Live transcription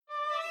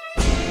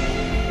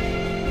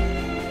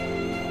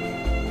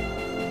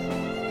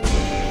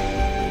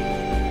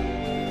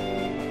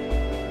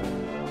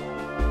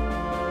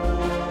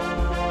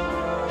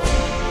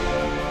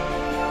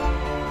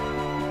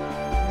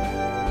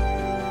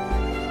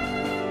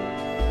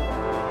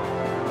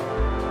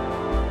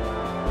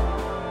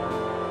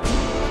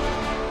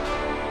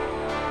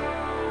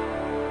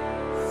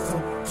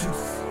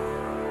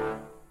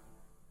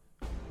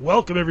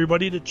Welcome,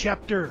 everybody, to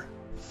Chapter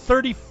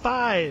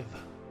 35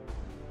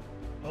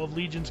 of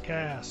Legion's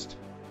Cast.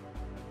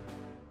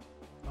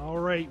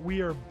 Alright, we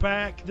are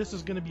back. This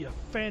is going to be a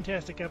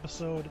fantastic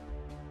episode.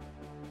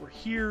 We're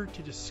here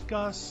to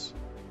discuss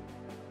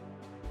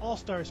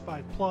All-Stars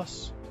 5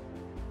 Plus,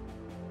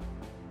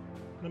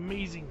 an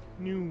amazing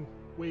new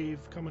wave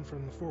coming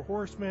from the Four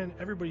Horsemen.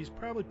 Everybody's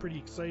probably pretty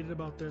excited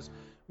about this.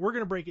 We're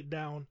going to break it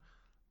down.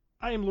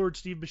 I am Lord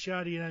Steve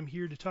Bisciotti, and I'm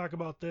here to talk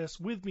about this.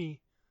 With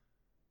me,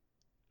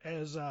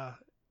 as, well,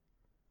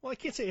 I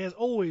can't say as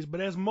always,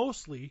 but as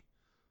mostly,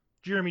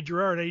 Jeremy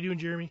Gerard. How you doing,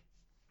 Jeremy?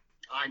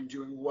 I'm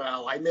doing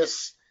well. I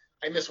miss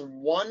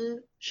one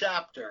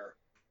chapter,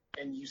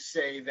 and you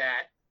say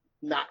that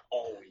not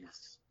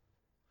always.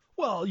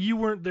 Well, you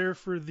weren't there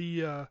for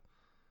the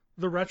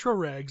Retro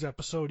Rags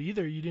episode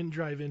either. You didn't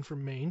drive in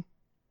from Maine.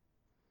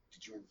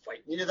 Did you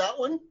invite me to that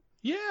one?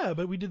 Yeah,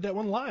 but we did that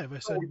one live. I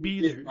said No, be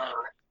you there. did not.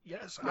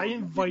 Yes, No, I you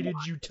did invited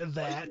not you to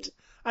invite that. me.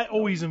 I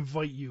always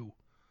invite you.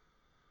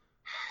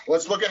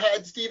 Let's look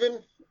ahead, Stephen.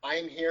 I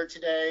am here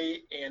today,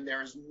 and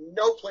there's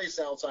no place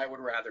else I would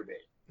rather be.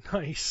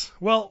 Nice.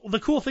 Well, the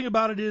cool thing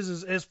about it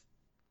is as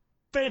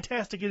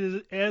fantastic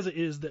as it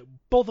is that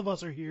both of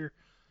us are here,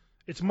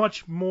 it's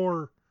much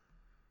more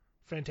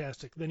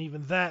fantastic than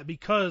even that,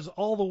 because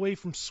all the way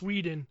from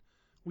Sweden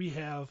we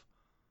have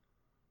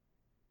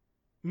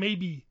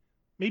maybe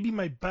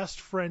my best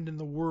friend in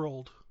the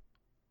world,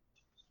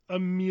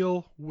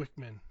 Emil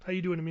Wickman. How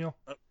you doing, Emil?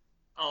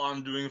 Oh,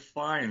 I'm doing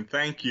fine,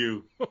 thank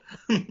you.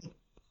 So,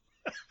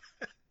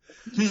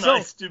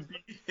 Nice to be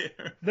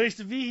here. Nice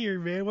to be here,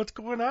 man. What's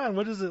going on?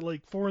 What is it,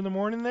 like 4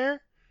 a.m. there?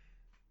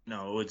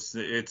 No, it's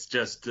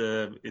just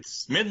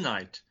it's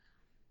midnight.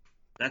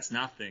 That's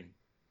nothing,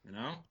 you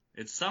know.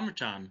 It's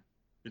summertime.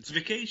 It's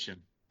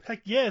vacation.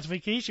 Heck yeah, it's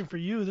vacation for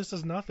you. This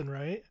is nothing,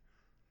 right?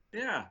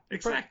 Yeah,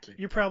 exactly.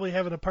 You're probably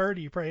having a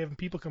party. You're probably having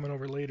people coming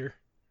over later.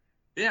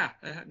 Yeah,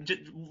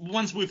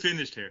 once we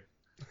finished here.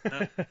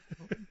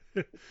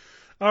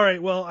 All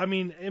right. Well, I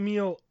mean,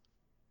 Emil,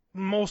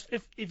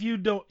 if you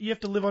don't, you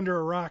have to live under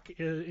a rock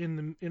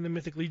in the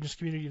Mythic Legions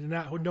community to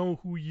not know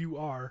who you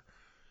are.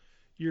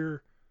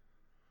 You're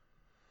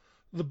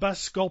the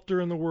best sculptor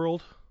in the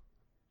world.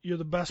 You're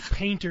the best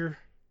painter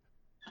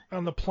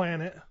on the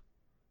planet.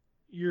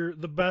 You're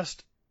the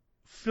best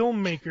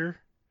filmmaker.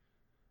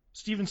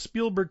 Steven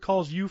Spielberg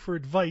calls you for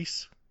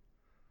advice.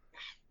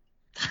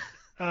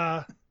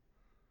 You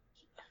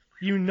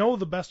know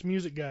the best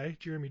music guy,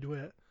 Jeremy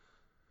DeWitt.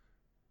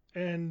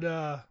 And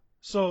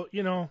so,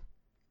 you know,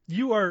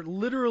 you are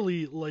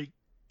literally like,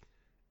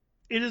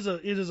 it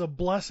is a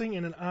blessing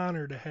and an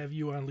honor to have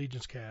you on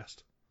Legion's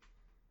Cast.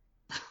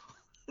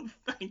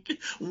 Thank you.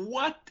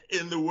 What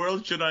in the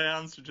world should I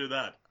answer to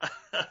that?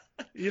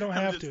 You don't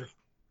have to.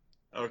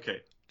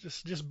 Okay.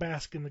 Just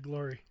bask in the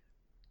glory.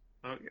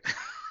 Okay.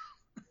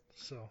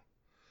 So,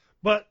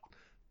 but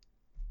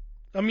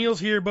Emil's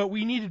here, but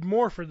we needed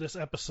more for this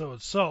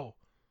episode, so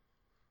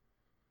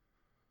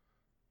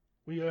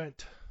we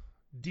went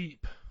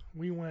deep.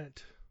 We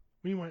went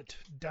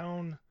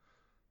downtown,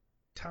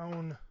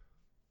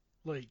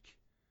 like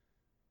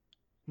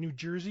New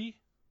Jersey.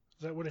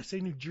 Is that what I say?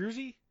 New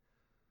Jersey?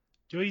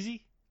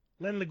 Jersey?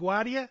 Len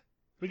LaGuardia?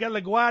 We got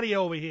LaGuardia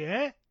over here,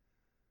 eh?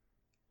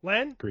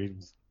 Len?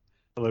 Greetings.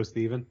 Hello,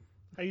 Stephen.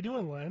 How you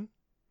doing, Len?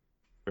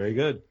 Very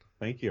good.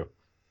 Thank you.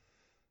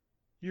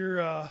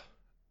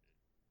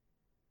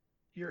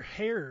 Your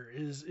hair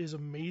is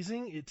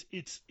amazing.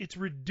 It's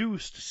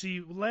reduced.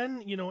 See,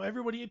 Len, you know,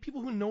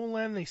 people who know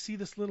Len, they see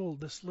this little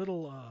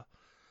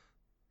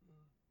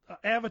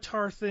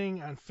avatar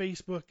thing on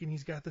Facebook, and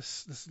he's got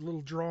this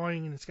little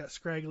drawing, and it's got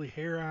scraggly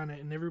hair on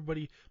it, and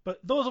everybody. But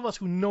those of us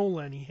who know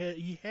Len,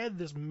 he had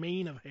this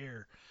mane of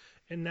hair,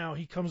 and now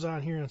he comes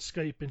on here on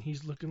Skype, and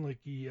he's looking like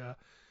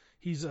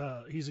he's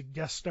a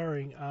guest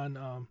starring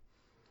on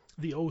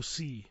the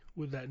OC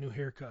with that new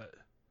haircut.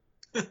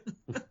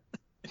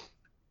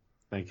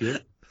 Thank you.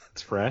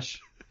 It's fresh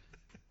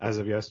as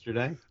of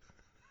yesterday.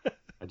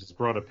 I just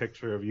brought a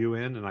picture of you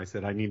in, and I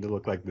said I need to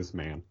look like this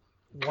man.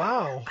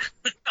 Wow.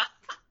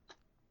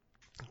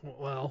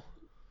 Well,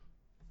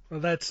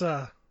 that's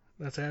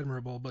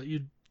admirable, but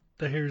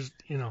the hair's,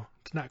 you know,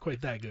 it's not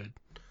quite that good.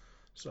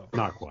 So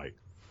Not quite.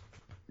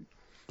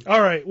 all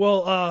right,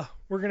 well,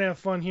 we're gonna have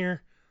fun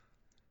here.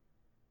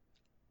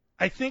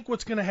 I think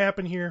what's gonna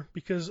happen here,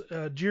 because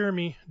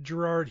Jeremy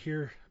Gerard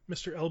here,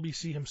 Mr.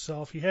 LBC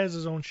himself, he has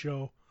his own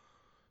show.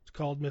 It's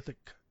called Mythic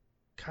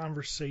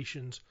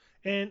Conversations,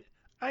 and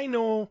I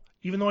know,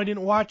 even though I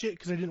didn't watch it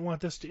because I didn't want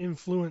this to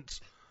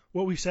influence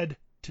what we said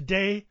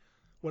today,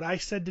 what I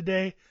said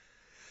today,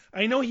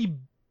 I know he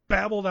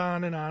babbled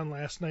on and on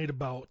last night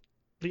about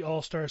the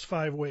All-Stars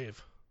 5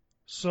 wave.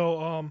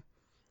 So,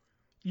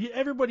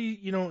 everybody,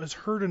 you know, has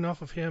heard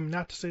enough of him,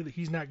 not to say that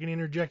he's not going to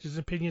interject his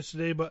opinions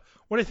today, but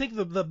what I think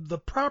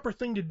the proper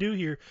thing to do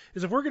here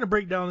is, if we're going to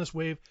break down this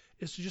wave,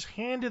 is to just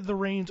hand the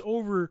reins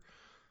over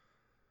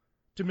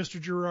to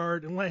Mr.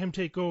 Gerard and let him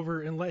take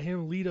over and let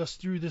him lead us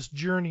through this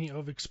journey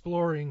of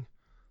exploring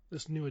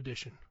this new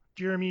edition.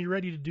 Jeremy, you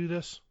ready to do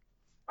this?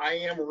 I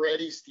am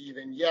ready,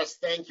 Stephen. Yes,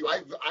 thank you.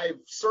 I've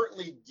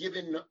certainly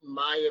given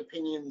my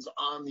opinions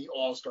on the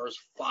All-Stars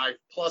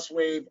 5+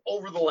 wave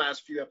over the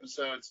last few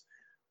episodes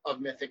of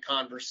Mythic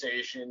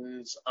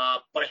Conversations,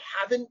 but I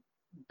haven't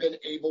been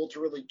able to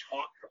really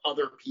talk to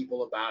other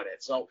people about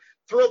it. So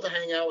thrilled to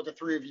hang out with the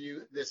three of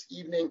you this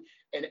evening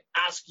and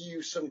ask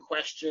you some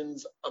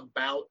questions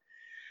about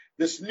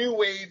this new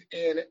wave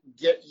and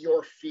get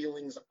your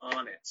feelings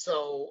on it.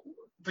 So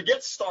to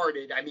get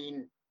started, I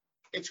mean,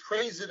 it's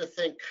crazy to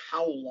think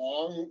how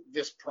long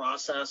this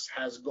process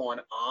has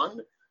gone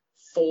on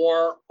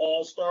for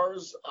All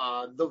Stars.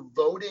 The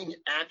voting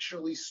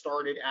actually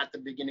started at the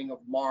beginning of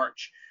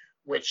March,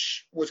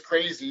 which was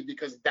crazy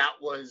because that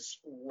was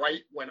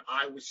right when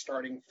I was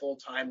starting full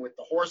time with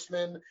the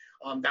Horsemen.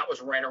 That was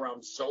right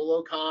around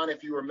ZoloCon.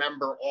 If you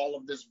remember, all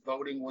of this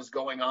voting was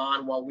going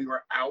on while we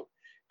were out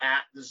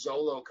at the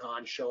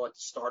ZoloCon show at the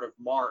start of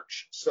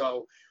March.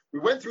 So we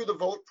went through the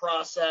vote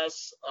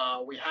process.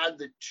 We had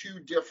the two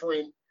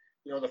different,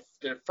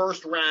 the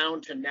first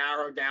round to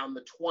narrow down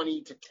the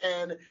 20 to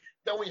 10.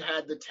 Then we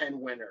had the 10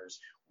 winners.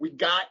 We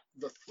got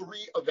the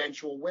 3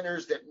 eventual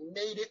winners that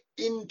made it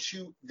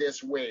into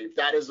this wave.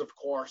 That is, of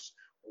course,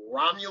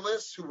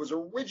 Romulus, who was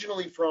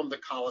originally from the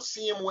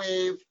Colosseum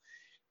wave,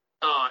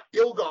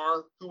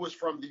 Ilgar, who was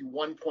from the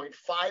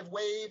 1.5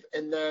 wave,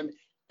 and then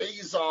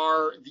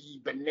Azar, the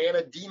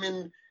Banana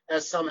Demon,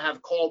 as some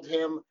have called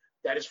him,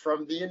 that is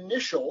from the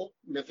initial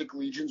Mythic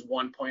Legions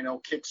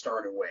 1.0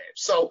 Kickstarter wave.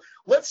 So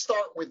let's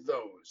start with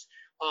those.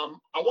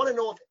 I want to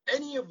know if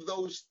any of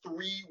those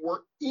 3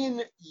 were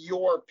in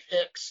your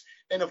picks.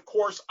 And of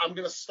course, I'm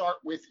going to start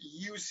with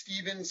you,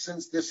 Stephen,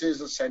 since this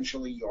is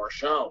essentially your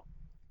show.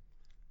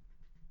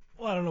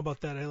 Well, I don't know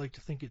about that. I like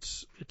to think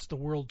it's the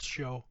world's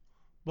show.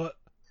 But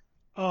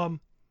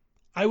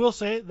I will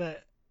say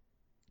that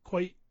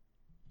quite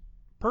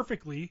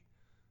perfectly,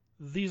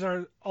 these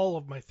are all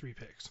of my 3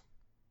 picks.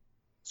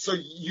 So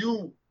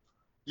you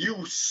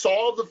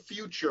saw the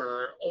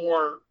future,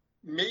 or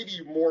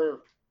maybe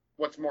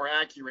what's more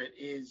accurate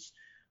is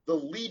the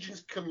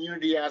Legion's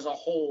community as a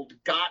whole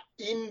got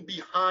in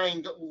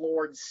behind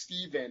Lord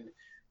Stephen,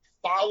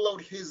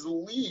 followed his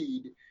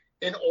lead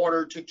in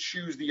order to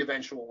choose the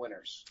eventual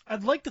winners.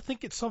 I'd like to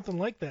think it's something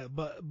like that,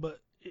 but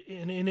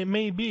and it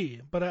may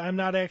be, but I'm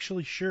not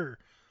actually sure.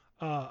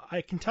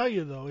 I can tell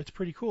you though, it's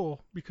pretty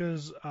cool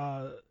because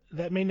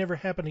that may never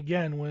happen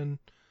again when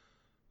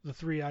the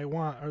 3 I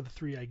want are the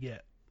 3 I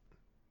get.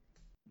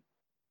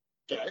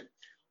 Okay.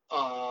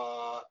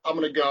 I'm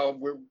going to go.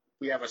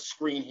 We have a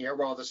screen here.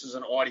 While this is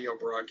an audio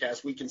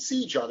broadcast, we can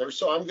see each other.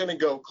 So I'm going to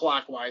go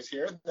clockwise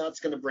here. That's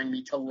going to bring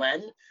me to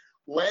Len.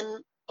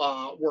 Len,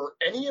 were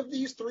any of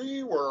these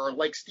 3, were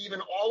like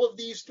Stephen, all of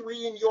these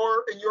 3 in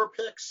your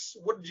picks?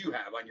 What did you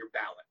have on your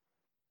ballot?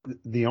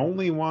 The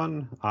only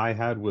one I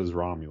had was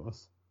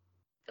Romulus.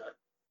 Okay.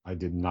 I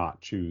did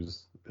not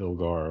choose Ilgar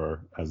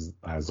or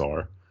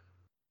Azar.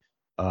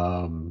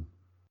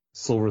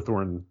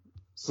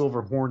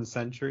 Silverhorn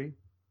Sentry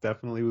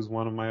definitely was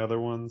one of my other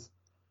ones.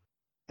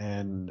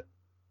 And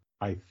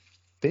I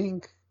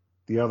think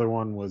the other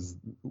one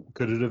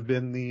could it have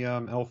been the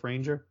Elf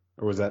Ranger?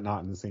 Or was that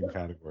not in the same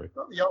category?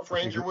 The Elf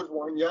Ranger was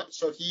one, yeah.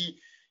 So he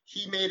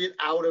made it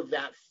out of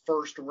that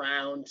first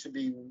round to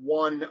be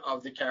one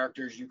of the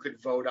characters you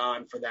could vote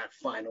on for that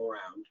final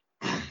round.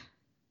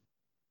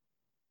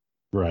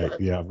 Right,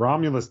 yeah.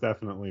 Romulus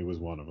definitely was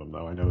one of them,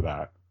 though. I know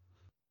that.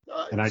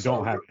 And I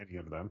don't have any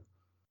of them.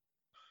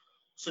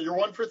 So you're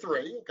 1 for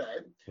 3,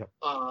 okay. Yep.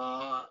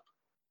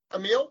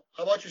 Emil,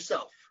 how about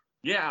yourself?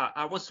 Yeah,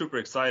 I was super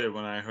excited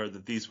when I heard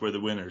that these were the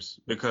winners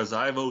because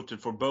I voted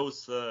for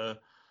both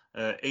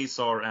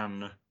Azar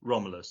and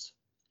Romulus.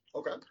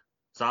 Okay.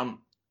 So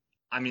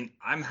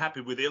I'm happy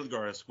with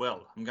Ilgar as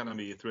well. I'm gonna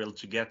be thrilled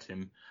to get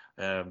him,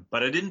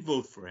 but I didn't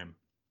vote for him.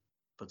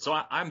 So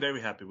I'm very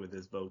happy with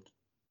this vote.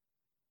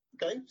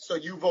 Okay, so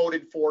you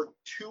voted for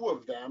 2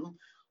 of them.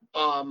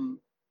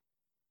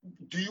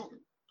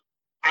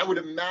 I would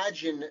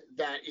imagine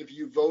that if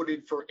you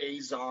voted for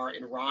Azar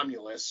and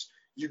Romulus,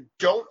 you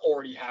don't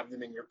already have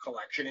them in your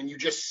collection, and you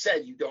just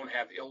said you don't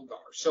have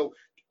Ilgar. So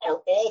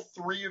are all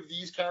 3 of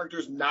these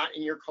characters not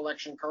in your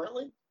collection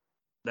currently?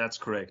 That's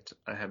correct.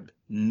 I have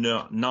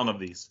none of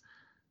these.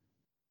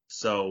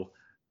 So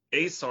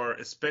Azar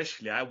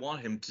especially, I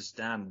want him to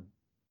stand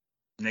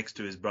next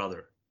to his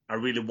brother. I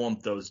really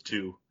want those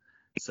 2.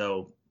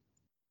 So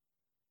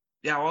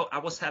yeah, well, I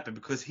was happy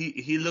because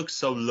he looks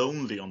so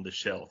lonely on the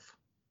shelf.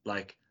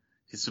 Like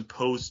he's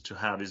supposed to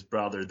have his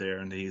brother there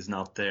and he's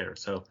not there.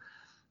 So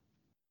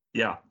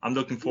yeah, I'm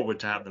looking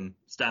forward to have them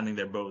standing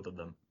there, both of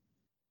them.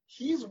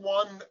 He's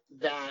one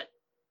that,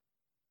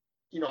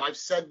 I've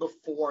said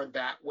before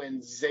that when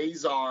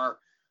Zazar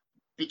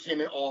became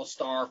an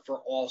all-star for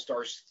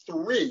All-Stars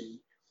 3,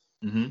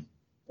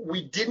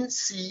 we didn't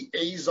see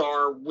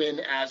Azar win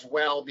as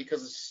well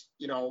because,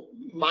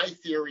 my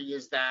theory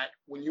is that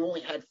when you only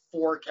had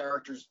 4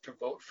 characters to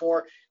vote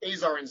for,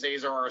 Azar and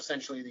Zazar are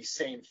essentially the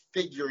same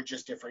figure,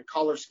 just different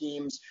color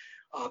schemes.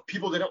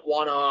 People didn't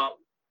want to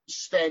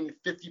spend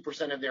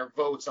 50% of their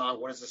votes on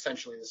what is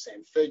essentially the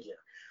same figure.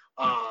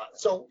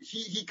 So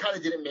he kind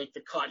of didn't make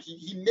the cut.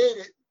 He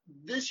made it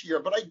this year,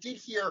 but I did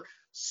hear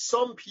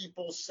some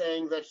people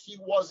saying that he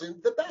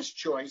wasn't the best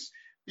choice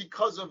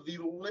because of the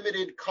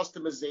limited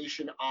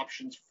customization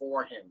options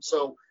for him.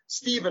 So,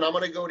 Steven, I'm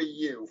going to go to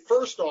you.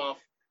 First off,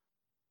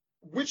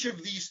 which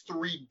of these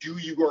three do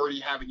you already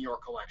have in your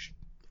collection?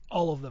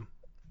 All of them.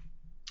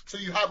 So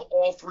you have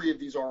all three of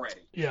these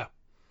already? Yeah.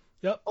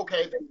 Yep.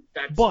 Okay, then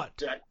that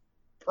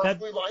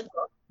perfectly lines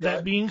up.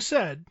 That being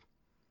said,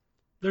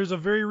 there's a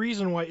very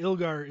reason why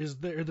Ilgar is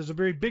there. There's a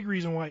very big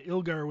reason why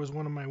Ilgar was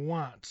one of my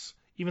wants,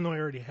 even though I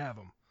already have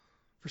him.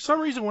 For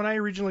some reason, when I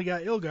originally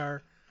got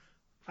Ilgar,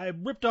 I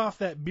ripped off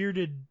that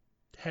bearded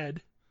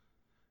head,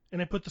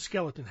 and I put the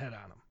skeleton head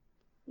on him.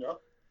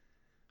 Yep.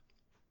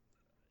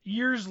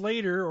 Years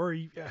later, or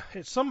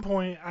at some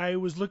point, I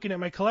was looking at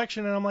my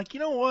collection, and I'm like, you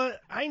know what?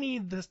 I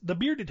need the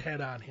bearded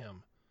head on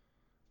him.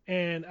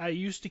 And I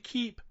used to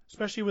keep,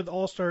 especially with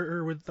All-Star,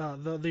 or with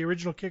the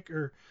original kick,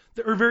 or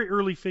very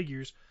early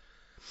figures,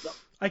 Yep.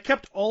 I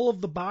kept all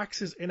of the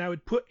boxes, and I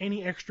would put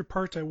any extra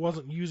parts I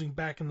wasn't using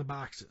back in the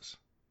boxes.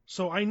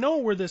 So I know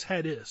where this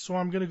head is, so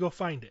I'm going to go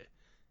find it.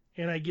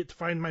 And I get to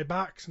find my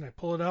box, and I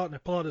pull it out, and I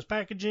pull out his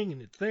packaging,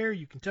 and it's there.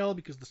 You can tell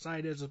because the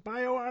side has his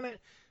bio on it.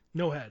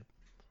 No head.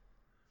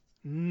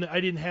 No, I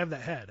didn't have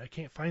that head. I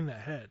can't find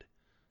that head.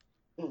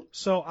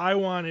 So I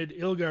wanted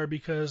Ilgar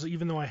because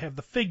even though I have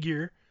the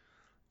figure,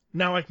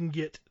 now I can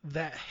get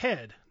that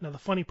head. Now the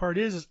funny part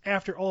is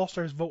after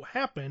All-Stars vote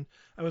happened,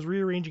 I was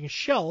rearranging a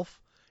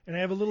shelf, and I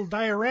have a little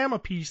diorama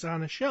piece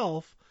on a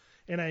shelf,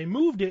 and I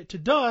moved it to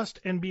dust,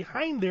 and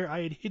behind there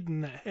I had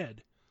hidden that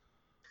head.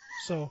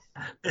 So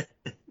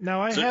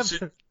now I have.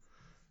 So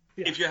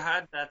yeah. If you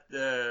had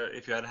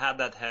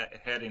that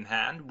head in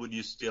hand, would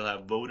you still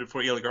have voted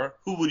for Ilgar?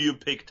 Who would you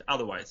have picked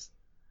otherwise?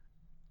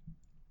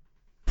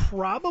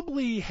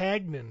 Probably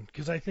Hagnon,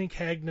 because I think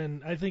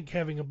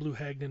having a blue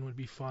Hagnon would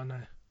be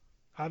fun.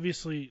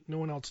 Obviously, no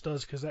one else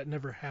does because that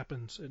never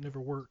happens. It never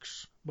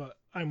works. But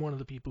I'm one of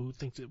the people who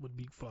thinks it would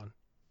be fun.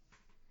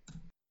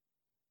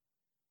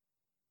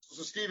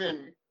 So,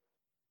 Steven,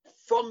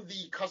 from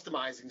the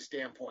customizing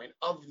standpoint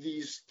of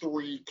these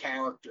three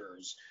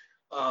characters,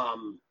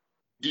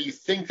 do you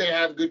think they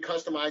have good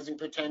customizing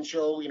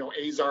potential? You know,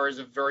 Azar is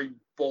a very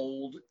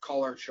bold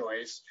color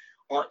choice.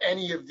 Are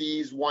any of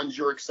these ones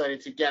you're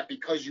excited to get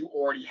because you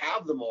already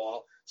have them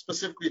all,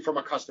 specifically from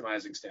a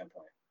customizing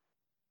standpoint?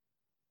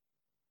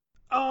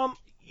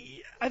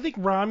 I think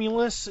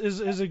Romulus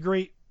is a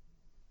great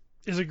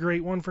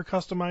one for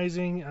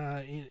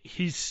customizing.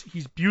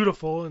 He's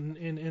beautiful,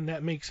 and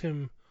that makes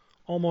him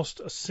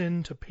almost a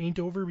sin to paint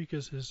over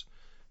because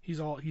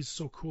he's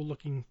so cool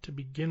looking to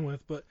begin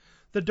with. But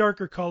the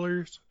darker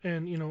colors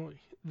and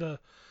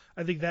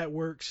I think that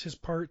works. His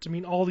parts. I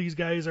mean, all these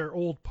guys are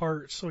old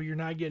parts, so you're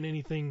not getting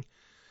anything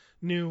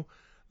new.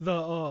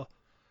 The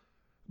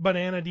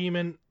Banana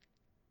Demon.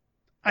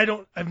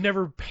 I've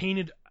never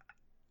painted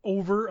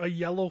over a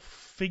yellow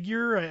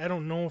figure. I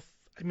don't know if.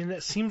 I mean,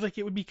 that seems like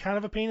it would be kind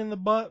of a pain in the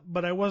butt,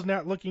 but I was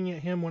not looking at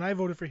him when I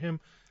voted for him.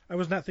 I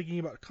was not thinking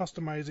about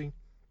customizing,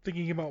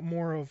 thinking about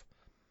more of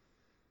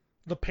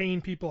the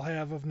pain people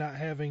have of not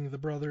having the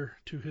brother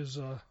to his,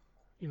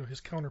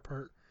 his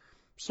counterpart.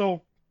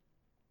 So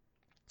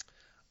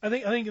I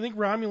think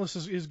Romulus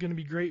is going to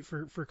be great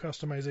for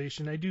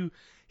customization.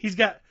 He's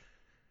got,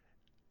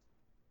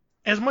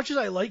 as much as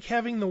I like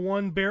having the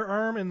one bare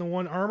arm and the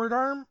one armored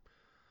arm,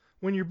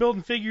 when you're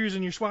building figures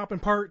and you're swapping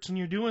parts and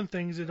you're doing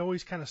things, it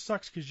always kind of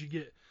sucks because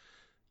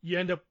you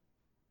end up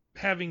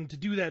having to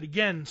do that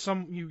again.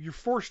 You're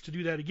forced to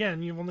do that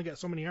again. You've only got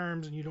so many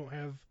arms and you don't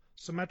have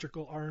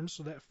symmetrical arms,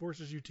 so that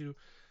forces you to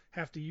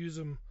have to use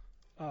them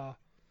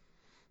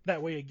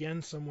that way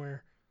again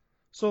somewhere.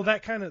 So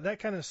that kind of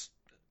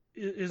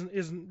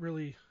isn't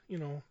really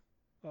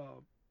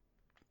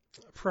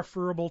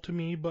preferable to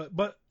me.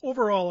 But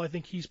overall, I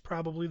think he's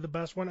probably the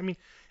best one. I mean,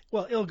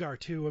 well, Ilgar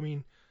too. I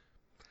mean,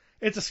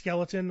 it's a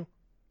skeleton.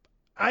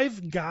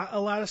 I've got a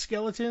lot of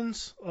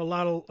skeletons, a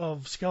lot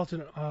of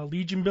skeleton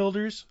Legion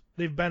builders.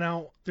 They've been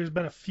out. There's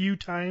been a few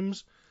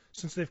times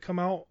since they've come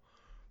out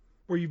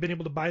where you've been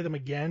able to buy them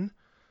again.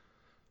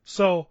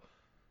 So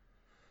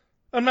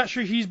I'm not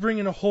sure he's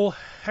bringing a whole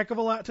heck of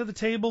a lot to the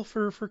table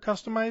for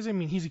customizing. I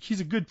mean,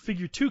 he's a good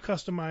figure to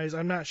customize.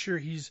 I'm not sure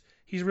he's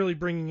really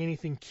bringing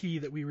anything key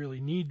that we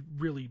really need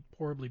really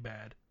horribly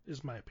bad,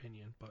 is my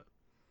opinion. But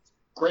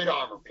great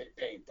armor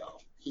paint though.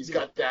 He's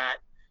got that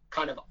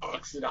kind of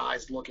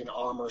oxidized looking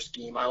armor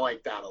scheme. I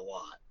like that a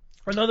lot.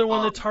 Another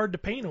one that's hard to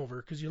paint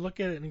over because you look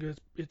at it and go,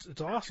 it's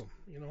awesome,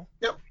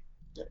 Yep,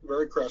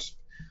 very crisp.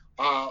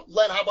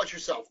 Len, how about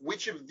yourself?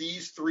 Which of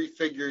these three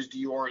figures do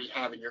you already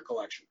have in your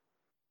collection?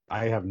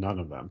 I have none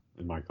of them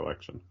in my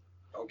collection.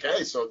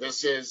 Okay, so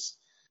this is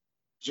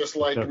just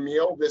like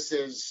Emil.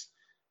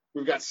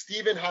 We've got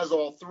Steven has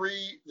all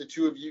three. The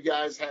two of you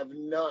guys have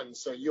none.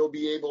 So you'll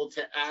be able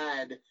to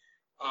add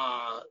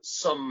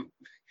some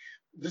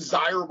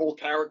desirable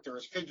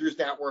characters, figures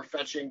that were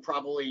fetching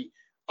probably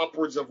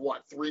upwards of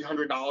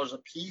 $300 a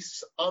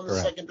piece on the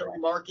secondary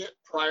market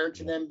prior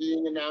to them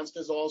being announced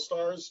as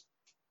All-Stars.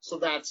 So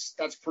that's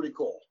pretty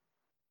cool.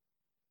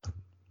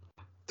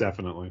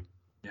 Definitely.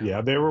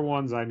 Yeah, they were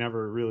ones I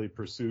never really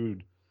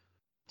pursued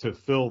to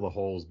fill the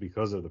holes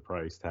because of the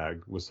price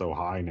tag was so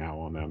high now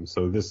on them.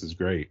 So this is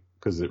great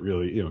because it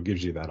really,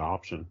 gives you that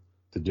option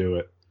to do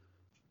it.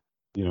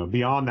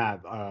 Beyond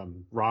that,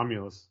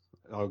 Romulus,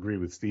 I'll agree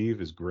with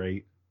Steve, is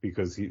great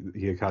because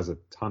he has a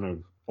ton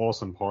of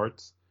awesome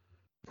parts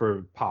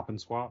for pop and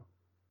swap.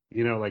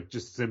 Like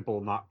just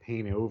simple, not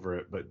paint over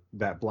it, but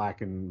that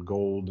black and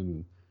gold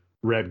and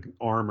red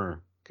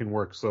armor can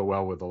work so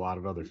well with a lot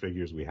of other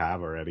figures we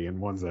have already and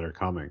ones that are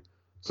coming.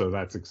 So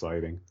that's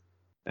exciting.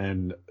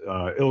 And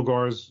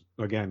Ilgar's,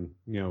 again,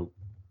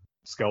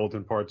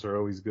 skeleton parts are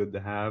always good to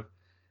have.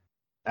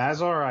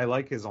 Azar, I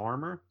like his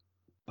armor.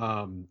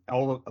 I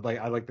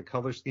like the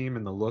color scheme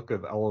and the look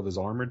of all of his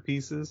armored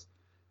pieces,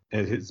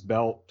 and his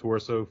belt,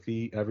 torso,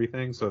 feet,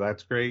 everything. So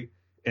that's great.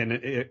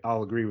 And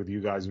I'll agree with you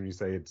guys when you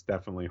say it's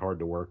definitely hard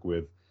to work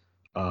with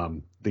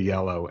the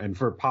yellow. And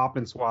for pop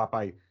and swap,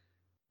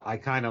 I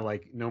kind of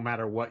like, no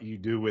matter what you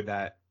do with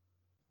that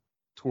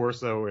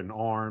torso and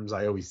arms,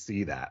 I always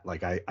see that.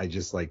 Like I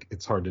just like,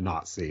 it's hard to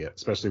not see it,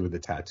 especially with the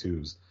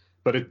tattoos.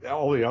 But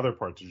all the other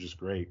parts are just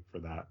great for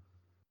that.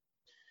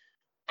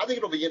 I think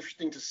it'll be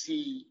interesting to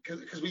see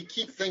because we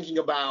keep thinking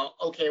about,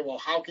 okay, well,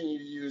 how can you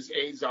use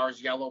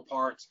Azar's yellow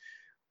parts?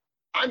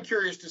 I'm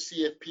curious to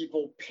see if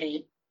people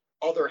paint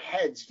other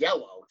heads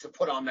yellow to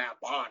put on that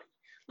body.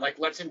 Like,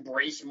 let's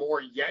embrace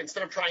more. Yeah,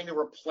 instead of trying to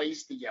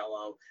replace the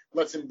yellow,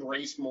 let's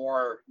embrace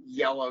more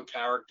yellow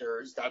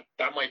characters.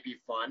 That might be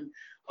fun.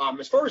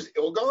 As far as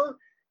Ilgar,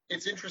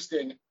 it's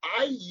interesting.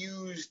 I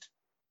used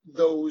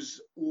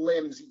those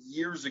limbs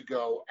years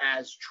ago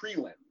as tree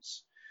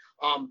limbs.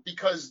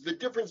 Because the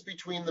difference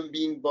between them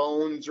being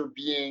bones or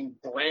being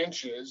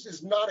branches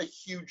is not a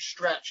huge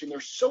stretch, and they're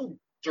so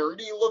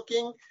dirty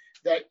looking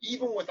that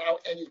even without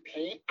any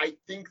paint, I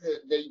think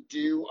that they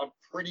do a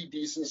pretty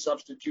decent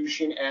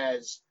substitution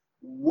as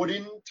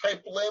wooden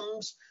type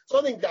limbs. So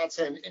I think that's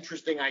an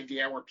interesting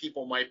idea where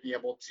people might be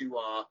able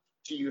to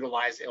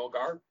utilize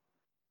Ilgar.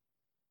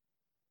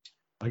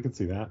 I can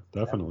see that,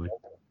 definitely.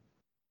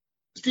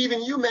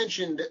 Stephen, you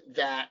mentioned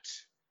that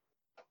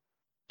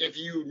if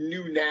you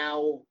knew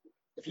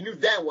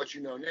then what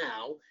you know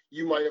now,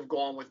 you might have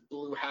gone with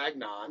Blue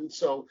Hagnon.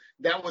 So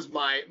that was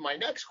my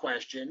next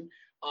question.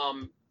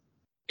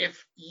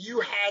 If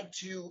you had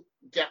to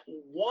get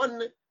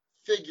one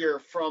figure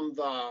from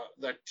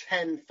the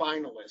 10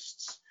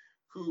 finalists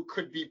who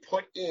could be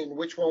put in,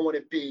 which one would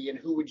it be, and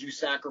who would you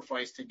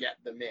sacrifice to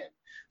get them in?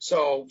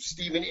 So,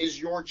 Stephen, is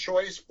your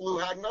choice Blue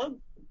Hagnon?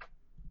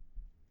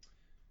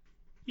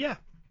 Yeah,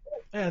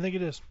 I think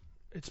it is.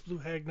 It's Blue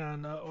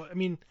Hagnon. I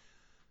mean,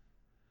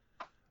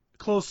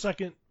 close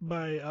second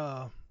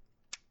by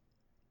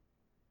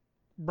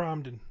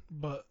Bromden,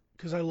 but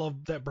because I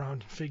love that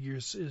Bromden figure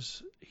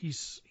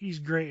he's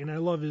great, and I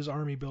love his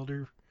army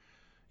builder,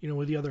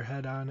 with the other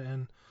head on,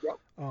 and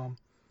Yep.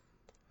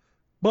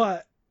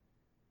 But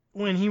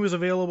when he was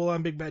available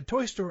on Big Bad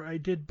Toy Store, I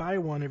did buy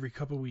one every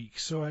couple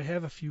weeks, so I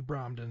have a few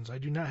Bromdens. I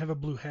do not have a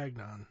Blue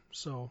Hagnon,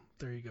 so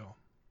there you go.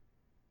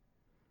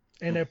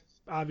 And I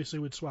obviously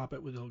would swap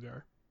it with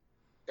Ilgar.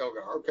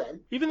 Ilgar, okay.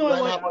 Even though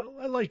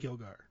I like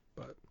Ilgar,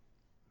 but.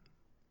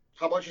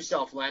 How about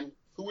yourself, Len?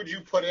 Who would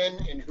you put in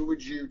and who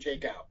would you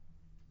take out?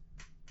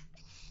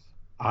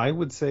 I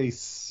would say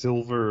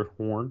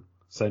Silverhorn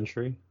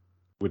Sentry,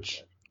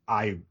 which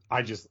I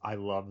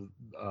love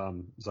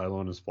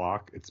Zylona's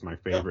flock. It's my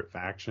favorite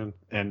faction.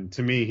 And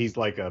to me, he's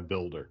like a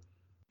builder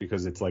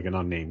because it's like an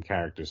unnamed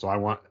character. So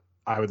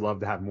I would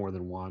love to have more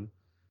than one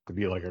to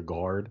be like a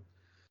guard.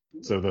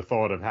 So the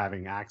thought of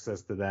having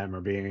access to them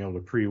or being able to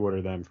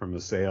pre-order them from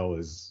a sale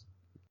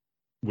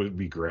would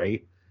be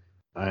great.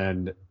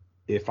 And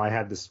if I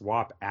had to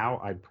swap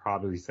out, I'd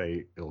probably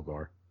say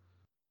Ilgar.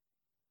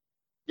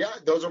 Yeah,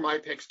 those are my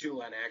picks too,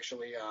 Len,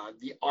 actually.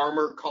 The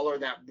armor color,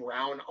 that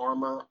brown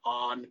armor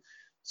on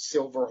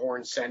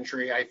Silverhorn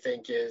Sentry, I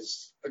think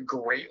is a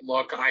great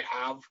look. I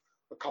have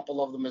a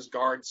couple of them as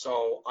guards,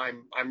 so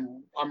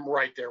I'm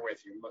right there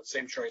with you.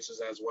 Same choices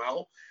as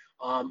well.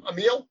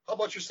 Emil, how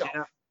about yourself?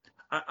 Yeah,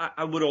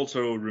 I would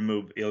also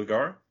remove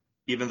Ilgar,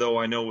 even though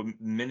I know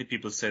many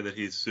people say that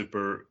he's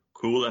super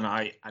cool, and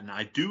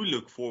I do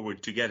look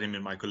forward to get him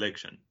in my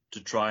collection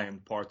to try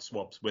and part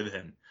swaps with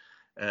him.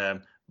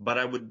 But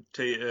I would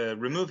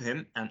remove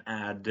him and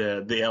add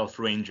the Elf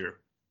Ranger.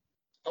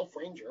 Elf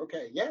Ranger,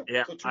 okay, yeah.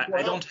 Yeah, So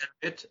I don't have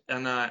it,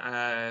 and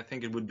I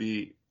think it would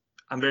be.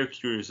 I'm very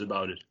curious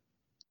about it.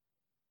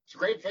 It's a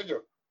great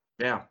figure.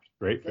 Yeah,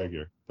 great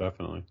figure,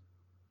 definitely.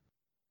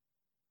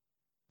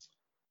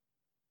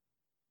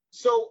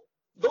 So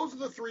those are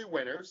the three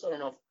winners. I don't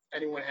know if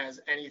anyone has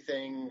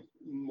anything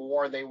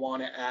more they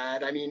want to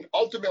add. I mean,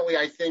 ultimately,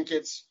 I think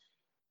it's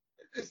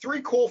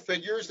three cool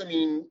figures. I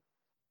mean,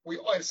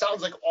 it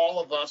sounds like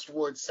all of us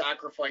would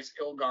sacrifice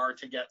Ilgar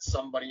to get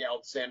somebody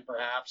else in,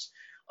 perhaps.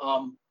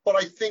 But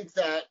I think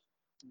that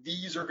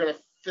these are going to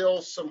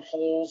fill some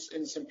holes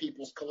in some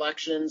people's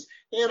collections.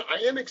 And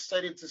I am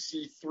excited to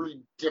see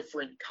three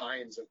different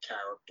kinds of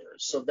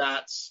characters. So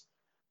that's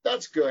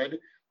That's good.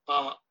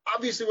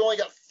 Obviously, we only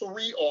got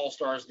 3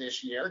 All-Stars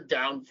this year,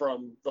 down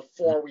from the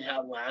 4 we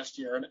had last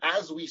year. And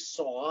as we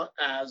saw,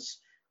 as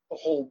the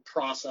whole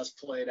process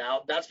played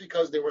out, that's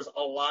because there was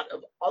a lot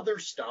of other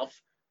stuff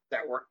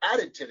that were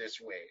added to this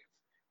wave.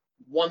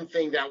 One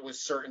thing that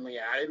was certainly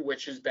added,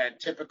 which has been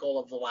typical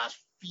of the last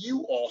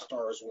few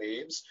All-Stars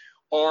waves,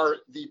 are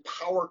the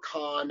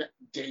PowerCon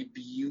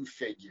debut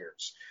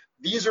figures.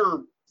 These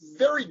are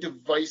very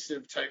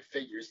divisive type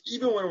figures.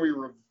 Even when we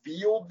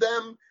revealed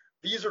them,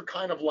 these are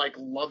kind of like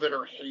love it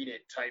or hate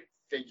it type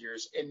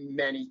figures in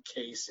many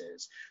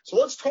cases. So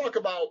let's talk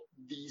about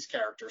these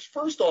characters.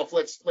 First off,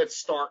 let's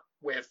start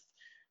with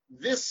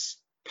this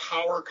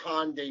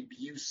PowerCon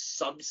debut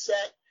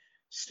subset.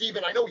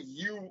 Steven, I know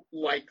you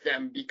like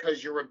them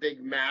because you're a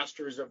big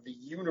Masters of the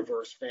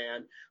Universe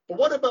fan, but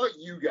what about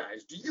you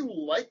guys? Do you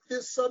like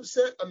this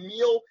subset?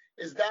 Emil,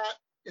 is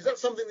that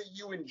something that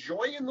you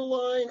enjoy in the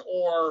line,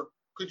 or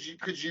could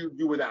you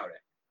do without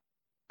it?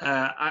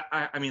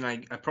 I mean,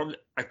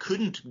 I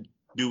couldn't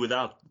do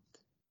without.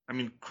 I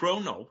mean,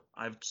 Chrono,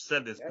 I've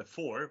said this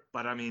before,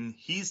 but I mean,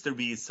 he's the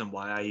reason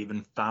why I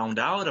even found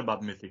out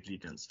about Mythic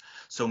Legions.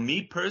 So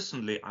me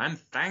personally, I'm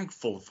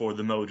thankful for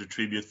the Mojo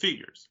tribute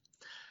figures.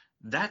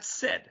 That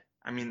said,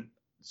 I mean,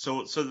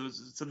 so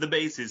the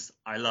base is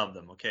I love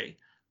them, okay?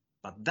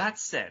 But that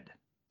said,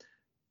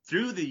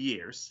 through the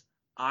years,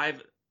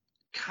 I've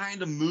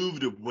kind of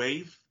moved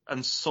away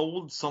and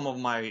sold some of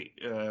my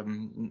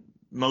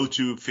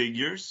Motu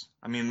figures.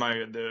 I mean,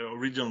 the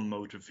original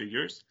Motu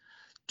figures,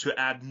 to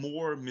add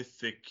more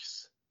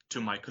mythics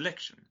to my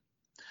collection.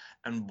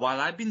 And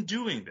while I've been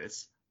doing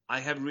this,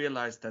 I have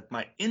realized that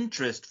my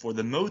interest for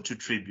the Motu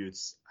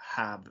tributes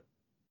have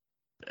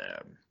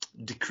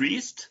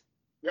decreased.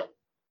 Yep.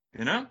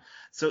 You know,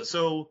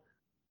 so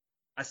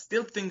I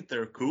still think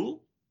they're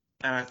cool,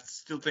 and I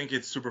still think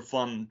it's super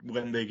fun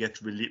when they get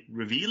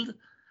revealed.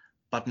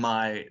 But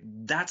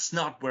that's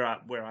not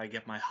where I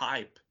get my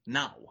hype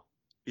now.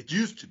 It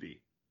used to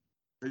be.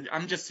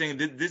 I'm just saying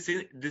that this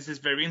is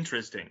very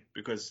interesting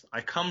because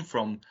I come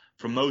from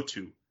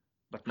Motu,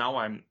 but now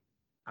I'm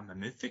a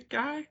mythic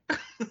guy.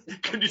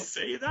 Could you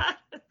say that?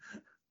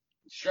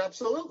 Sure,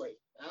 absolutely.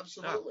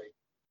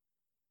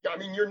 I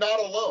mean, you're not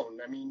alone.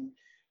 I mean,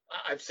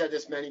 I've said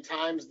this many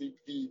times.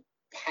 The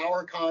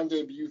PowerCon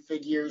debut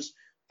figures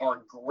are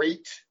a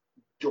great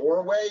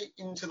doorway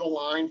into the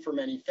line for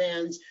many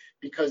fans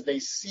because they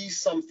see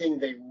something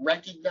they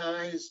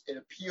recognize, it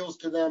appeals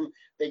to them,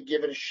 they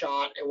give it a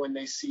shot, and when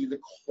they see the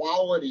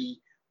quality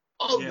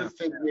of the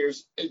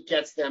figures, it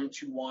gets them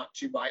to want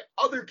to buy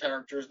other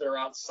characters that are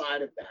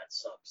outside of that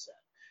subset.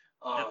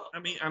 I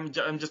mean, I'm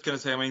just gonna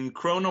say, I mean,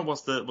 Chrono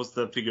was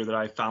the figure that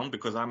I found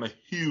because I'm a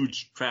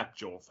huge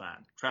Trapjaw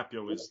fan.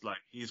 Trapjaw is like,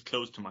 he's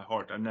close to my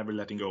heart. I'm never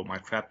letting go of my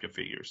Trapjaw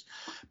figures.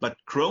 But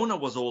Chrono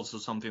was also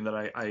something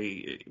that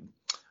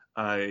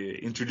I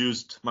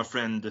introduced my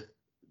friend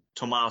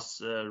Thomas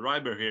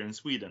Reiber here in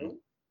Sweden.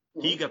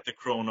 Mm-hmm. He got the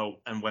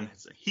Chrono, and when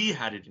he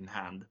had it in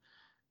hand,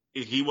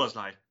 he was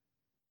like,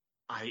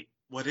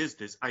 what is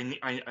this?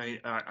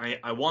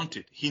 I want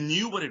it. He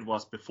knew what it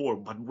was before,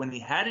 but when he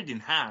had it in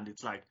hand,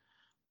 it's like,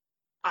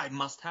 I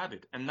must have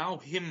it. And now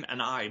him and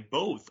I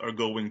both are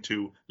going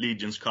to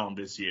Legions Con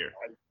this year.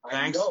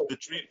 Thanks to the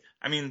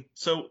I mean,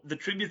 so the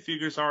tribute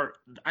figures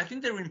I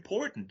think they're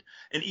important.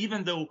 And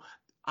even though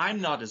I'm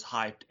not as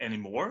hyped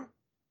anymore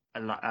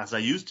as I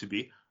used to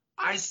be,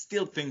 I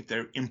still think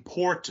they're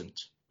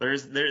important.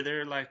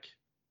 They're like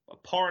a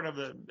part of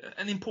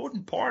an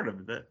important part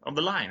of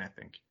the line, I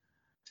think.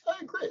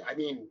 I agree. I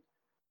mean,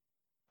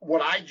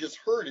 what I just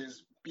heard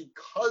is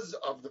because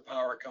of the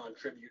PowerCon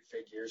tribute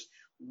figures,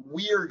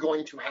 we are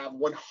going to have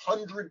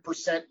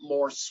 100%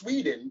 more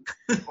Sweden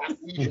at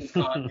Legion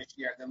Con this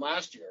year than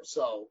last year.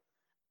 So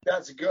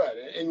that's good.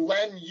 And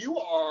Len, you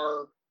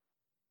are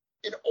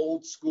an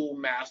old school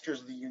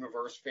Masters of the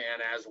Universe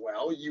fan as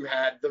well. You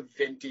had the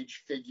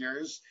vintage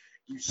figures.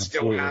 You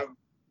still have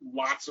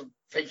lots of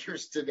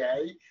figures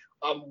today.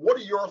 What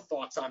are your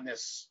thoughts on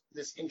this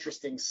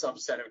interesting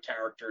subset of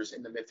characters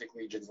in the Mythic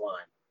Legions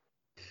line?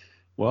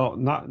 Well,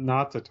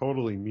 not to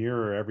totally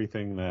mirror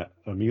everything that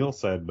Emil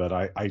said,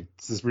 but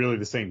this is really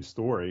the same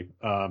story.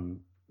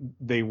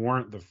 They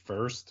weren't the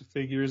first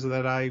figures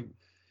that I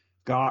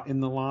got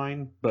in the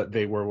line, but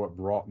they were what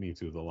brought me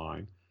to the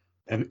line.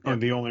 And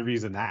the only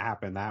reason that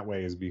happened that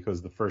way is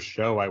because the first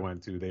show I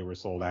went to, they were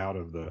sold out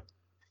of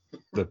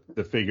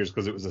the figures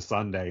because it was a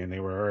Sunday and they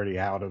were already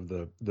out of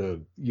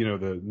the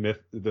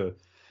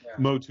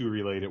Motu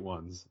related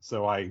ones.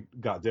 So I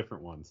got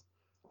different ones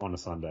on a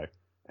Sunday.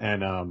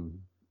 And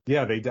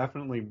they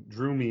definitely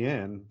drew me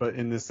in, but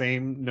in the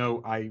same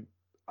note, I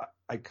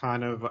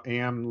kind of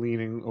am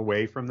leaning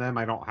away from them.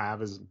 I don't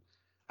have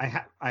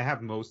I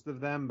have most of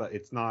them, but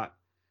it's not.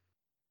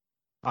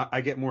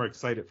 I get more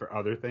excited for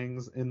other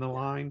things in the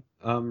line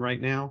right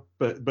now,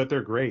 but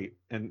they're great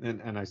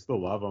and I still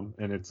love them,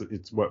 and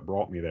it's what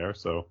brought me there.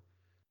 So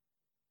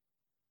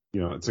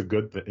it's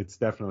it's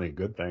definitely a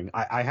good thing.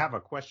 I have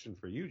a question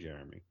for you,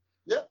 Jeremy.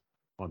 Yeah.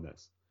 On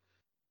this,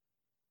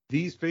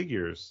 these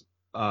figures,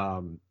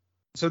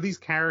 So these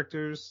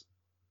characters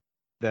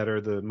that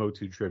are the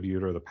Motu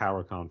tribute or the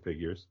PowerCon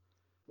figures,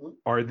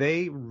 are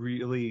they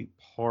really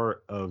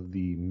part of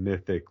the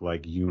Mythic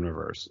like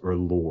universe or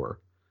lore?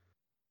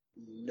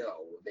 No,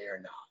 they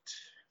are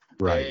not.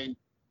 Right.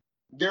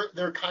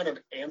 They're kind of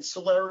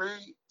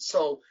ancillary.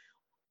 So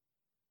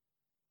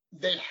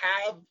they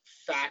have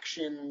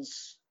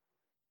factions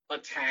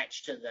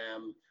attached to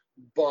them,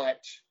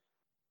 but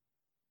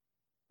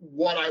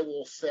what I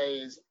will say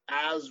is,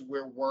 as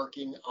we're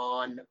working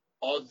on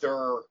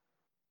other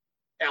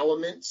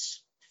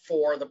elements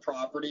for the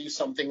property,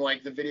 something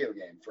like the video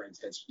game, for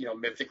instance,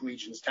 Mythic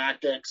Legion's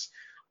Tactics,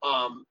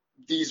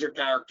 these are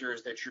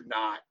characters that you're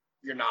not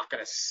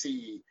going to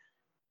see,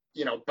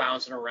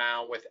 bouncing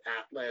around with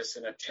Atlas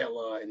and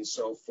Attila and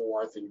so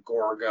forth and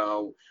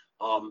Gorgo.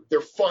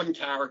 They're fun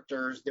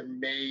characters. They're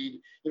made,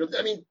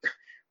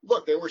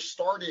 look, they were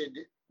started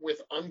with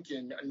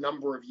Unkin a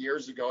number of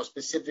years ago,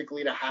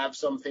 specifically to have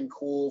something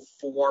cool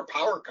for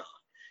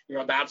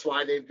PowerCon. That's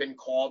why they've been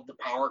called the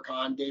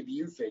PowerCon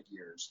debut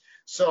figures.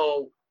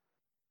 So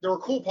they're a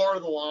cool part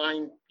of the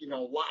line. A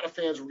lot of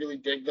fans really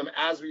dig them.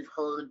 As we've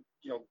heard,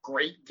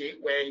 great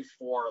gateway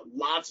for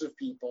lots of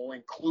people,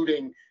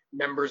 including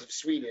members of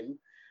Sweden,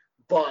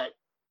 but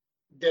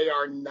they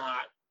are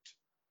not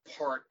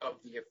part of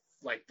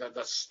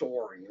the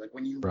story. Like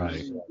when you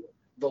read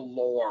the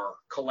lore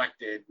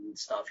collected and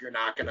stuff, you're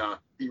not going to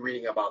be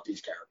reading about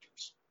these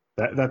characters.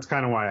 That's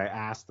kind of why I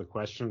asked the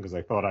question, because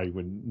I thought I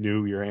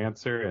knew your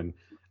answer, and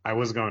I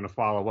was going to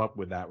follow up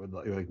with that with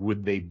like,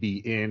 would they be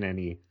in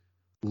any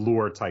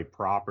lore type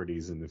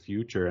properties in the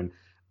future? And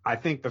I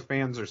think the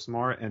fans are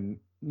smart and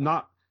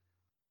not.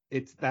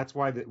 That's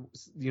why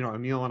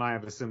Emil and I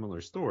have a similar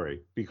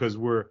story, because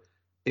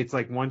it's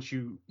like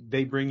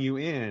they bring you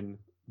in,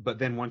 but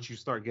then once you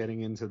start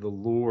getting into the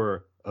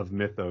lore of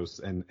Mythos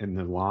and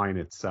the line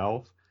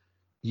itself,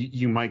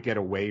 you might get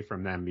away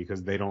from them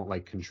because they don't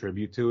like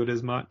contribute to it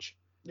as much.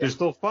 Yeah. They're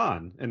still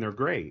fun and they're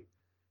great,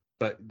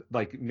 but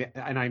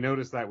and I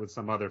noticed that with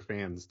some other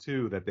fans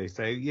too, that they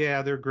say,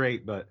 yeah, they're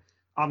great, but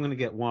I'm going to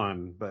get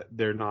one, but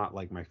they're not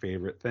like my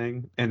favorite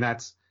thing. And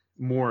that's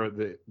more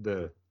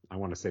the I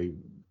want to say,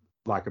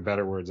 lack of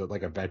better words,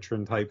 like a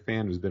veteran type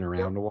fan who's been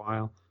around a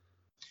while.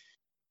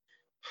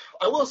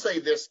 I will say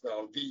this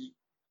though,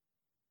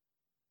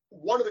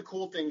 one of the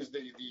cool things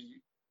the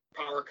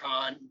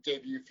PowerCon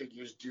debut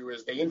figures do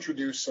is they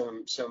introduce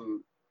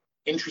some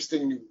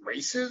interesting new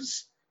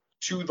races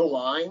to the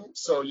line.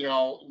 So,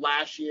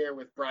 last year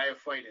with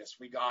Bryophytus,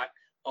 we got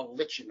a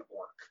Lichen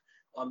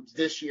Orc.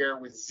 This year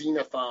with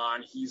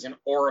Xenothon, he's an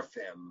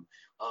Oraphim.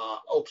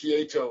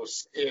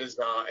 Okietos is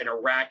an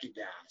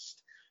Arachidast.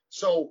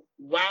 So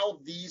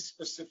while these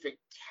specific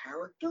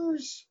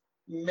characters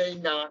may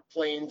not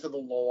play into the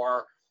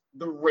lore,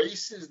 the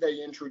races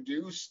they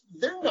introduce,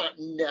 they're not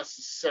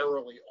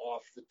necessarily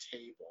off the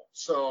table.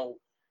 So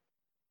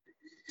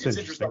it's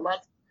interesting.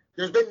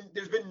 There's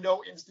been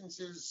no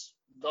instances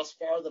thus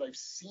far that I've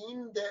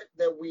seen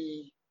that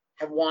we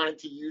have wanted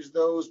to use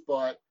those,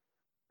 but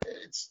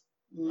it's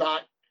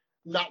not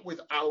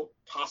without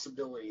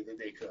possibility that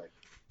they could.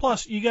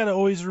 Plus, you got to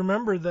always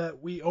remember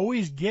that we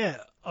always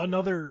get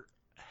another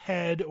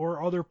head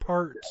or other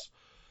parts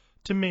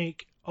to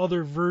make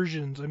other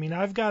versions. I mean,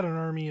 I've got an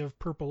army of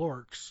purple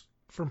orcs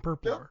from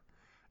Purpler,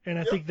 and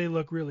I think they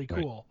look really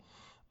cool.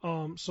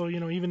 So,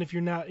 even if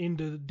you're not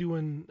into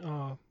doing,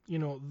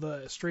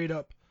 the straight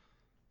up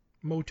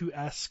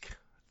Motu-esque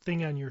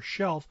thing on your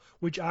shelf,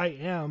 which I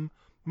am,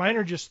 mine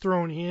are just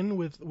thrown in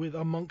with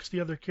amongst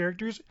the other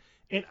characters,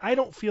 and I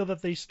don't feel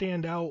that they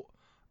stand out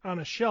on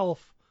a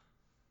shelf.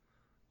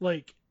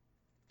 Like,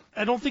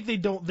 I don't think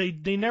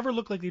they never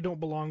look like they don't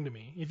belong to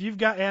me. If you've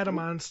got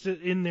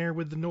Adamon in there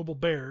with the Noble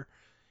Bear,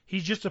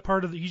 he's just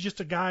he's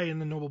just a guy in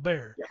the Noble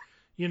Bear.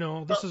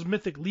 Yeah. This is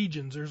Mythic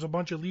Legions. There's a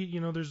bunch of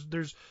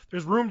there's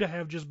room to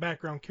have just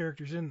background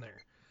characters in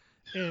there.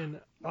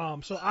 And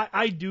so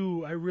I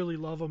really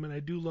love them, and I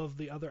do love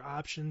the other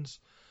options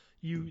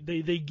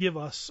they give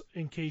us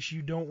in case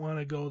you don't want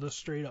to go the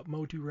straight up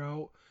Motu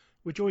route,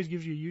 which always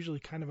gives you usually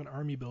kind of an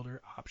army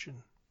builder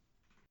option.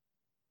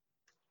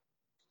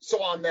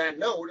 So on that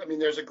note, I mean,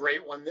 there's a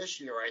great one this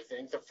year, I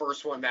think. The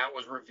first one that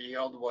was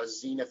revealed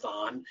was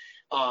Xenothon,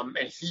 and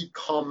he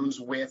comes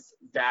with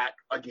that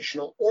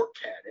additional orc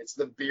head. It's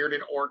the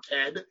bearded orc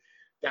head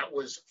that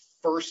was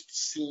first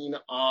seen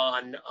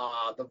on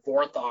the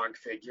Vorthog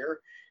figure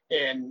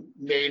and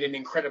made an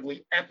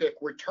incredibly epic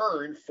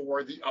return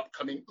for the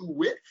upcoming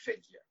Uwit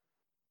figure.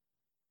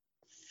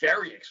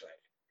 Very exciting.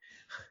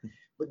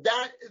 But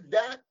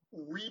that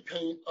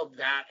repaint of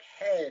that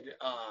head,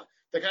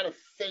 the kind of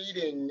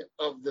fading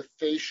of the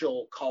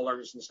facial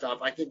colors and stuff,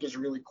 I think is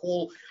really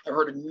cool. I've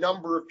heard a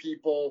number of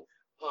people,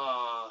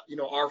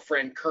 our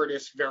friend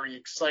Curtis, very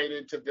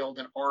excited to build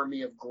an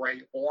army of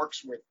gray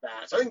orcs with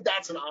that. So I think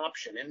that's an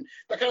option. And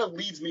that kind of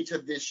leads me to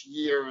this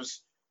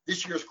year's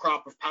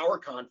crop of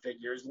PowerCon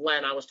figures.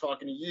 Len, I was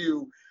talking to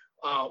you.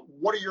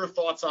 What are your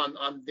thoughts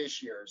on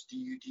this year's? Do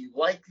you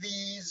like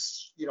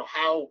these?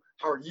 How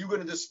are you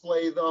going to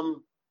display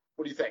them?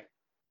 What do you think?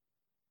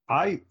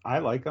 I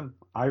like him.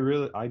 I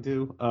do.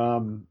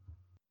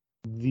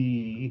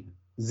 The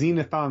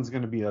Xenothon's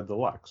going to be a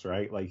deluxe,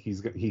 right? Like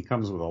he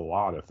comes with a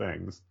lot of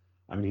things.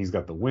 I mean, he's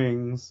got the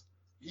wings,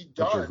 He which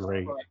are does,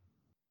 great. but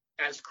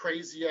as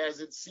crazy as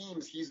it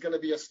seems, he's going to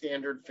be a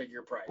standard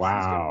figure price.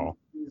 Wow.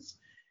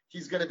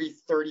 He's going to be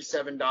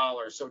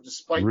 $37. So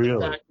despite the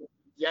Really? fact that,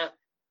 yeah,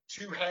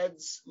 2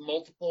 heads,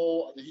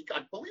 multiple, I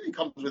believe he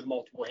comes with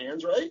multiple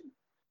hands, right?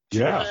 2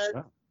 Yeah. heads,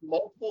 Yeah.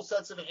 multiple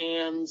sets of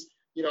hands,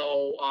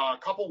 a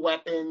couple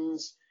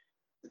weapons.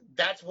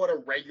 That's what a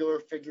regular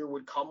figure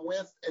would come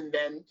with. And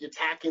then you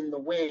tack in the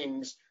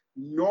wings.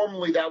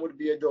 Normally that would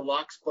be a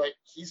deluxe, but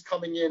he's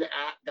coming in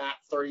at that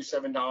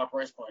 $37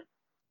 price point.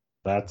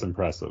 That's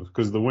impressive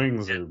because the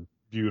wings are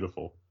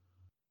beautiful.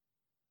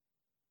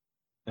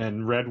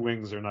 And red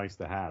wings are nice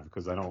to have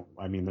because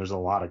there's a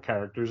lot of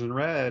characters in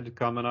red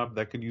coming up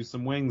that could use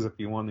some wings if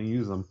you want to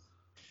use them.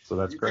 So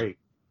that's great.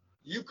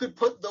 You could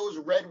put those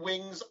red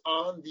wings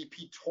on the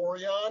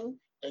Praetorian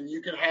and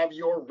you can have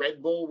your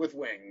Red Bull with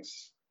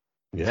wings.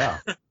 Yeah.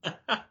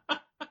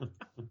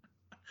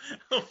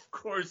 Of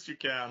course you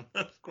can.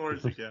 Of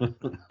course you can.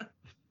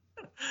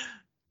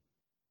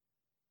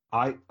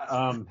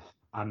 I'm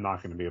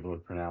not going to be able to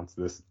pronounce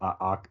this.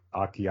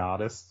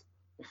 Ochiotis.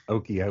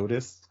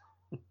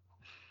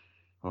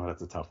 Oh,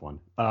 that's a tough one.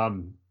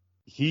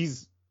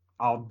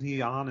 I'll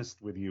be honest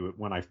with you.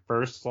 When I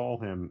first saw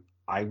him,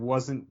 I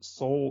wasn't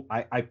sold.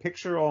 I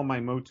picture all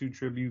my Motu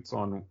tributes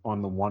on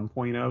the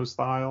 1.0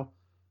 style,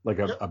 like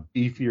a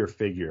beefier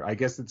figure. I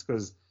guess it's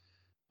because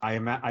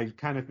I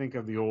kind of think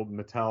of the old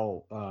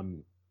Mattel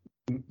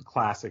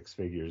classics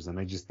figures, and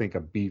I just think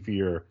a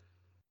beefier,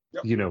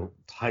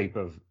 type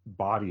of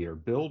body or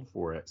build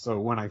for it. So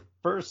when I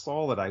first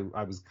saw it, I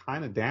was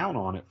kind of down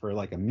on it for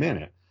like a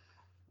minute.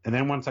 And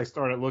then once I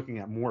started looking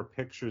at more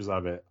pictures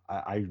of it,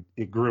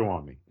 it grew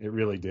on me. It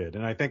really did.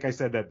 And I think I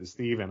said that to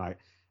Steven. I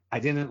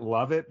didn't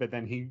love it, but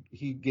then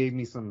he gave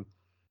me some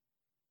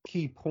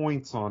key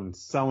points on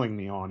selling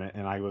me on it.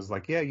 And I was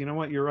like, yeah, you know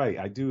what? You're right.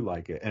 I do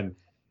like it. And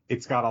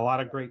it's got a lot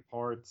of great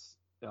parts.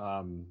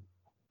 The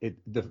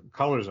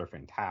colors are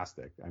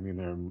fantastic. I mean,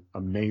 they're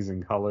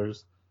amazing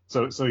colors.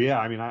 So yeah,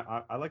 I mean,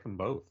 I like them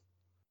both.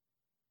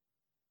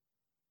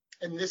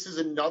 And this is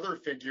another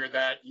figure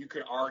that you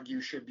could argue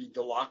should be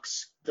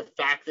deluxe. The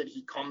fact that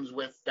he comes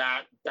with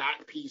that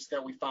back piece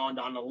that we found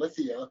on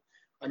Alithia,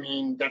 I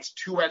mean, that's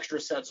 2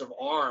 extra sets of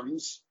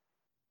arms.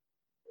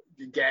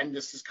 Again,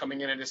 this is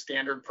coming in at a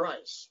standard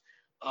price.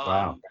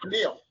 Wow.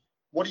 Neil,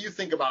 what do you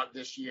think about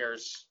this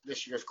year's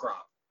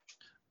crop?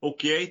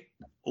 Okietos,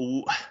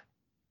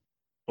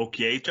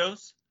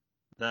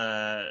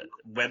 the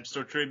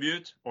Webster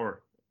tribute,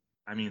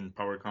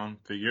 PowerCon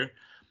figure,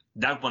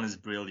 that one is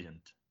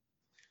brilliant.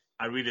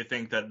 I really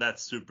think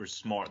that's super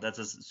smart. That's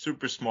a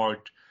super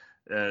smart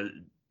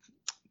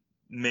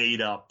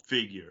made up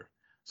figure.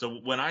 So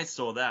when I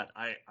saw that,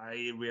 I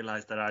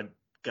realized that I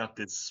got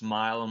this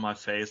smile on my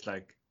face,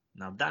 like,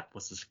 now that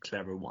was a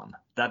clever one.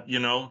 That,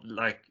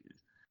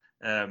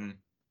 I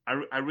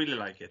really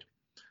like it.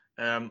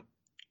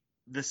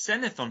 The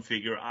Xenothon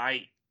figure,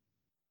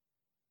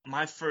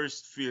 my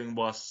first feeling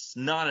was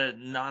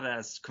not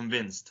as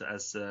convinced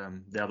as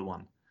the other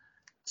one.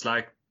 It's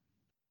like,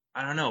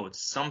 I don't know, it's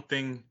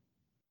something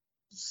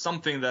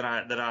that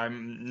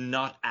I'm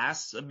not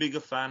as a big a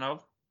fan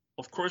of.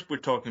 Of course, we're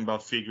talking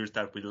about figures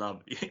that we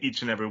love,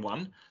 each and every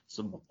one.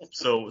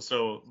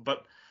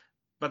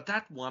 But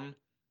that one,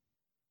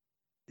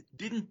 it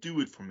didn't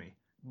do it for me.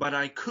 But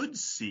I could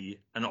see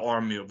an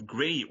army of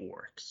gray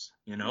orcs,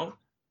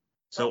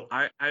 So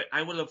I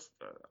will of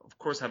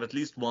course have at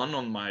least one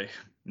on my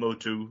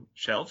Motu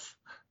shelf.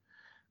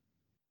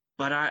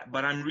 But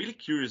I'm really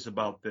curious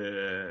about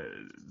the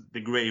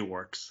gray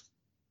orcs,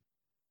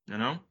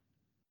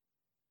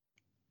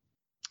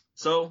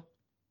 So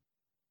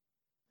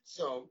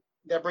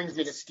that brings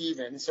me to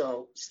Steven.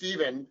 So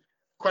Steven,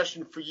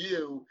 question for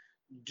you.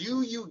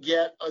 Do you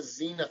get a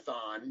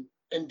Xenothon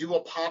and do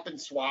a pop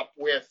and swap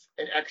with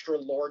an extra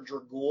Lord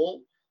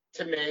Dragool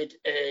to make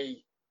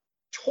a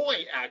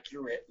toy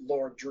accurate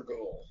Lord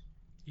Dragool?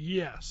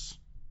 Yes.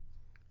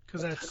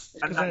 Because that's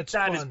that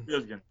fun. Is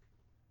brilliant.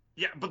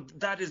 Yeah,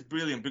 but that is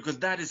brilliant because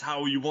that is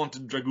how you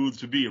wanted Dragool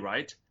to be,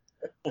 right?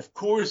 Of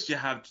course you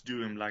have to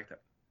do him like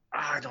that.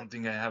 I don't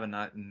think I have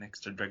an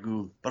extra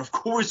Dragool, but of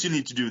course you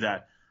need to do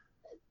that.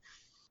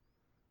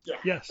 Yeah.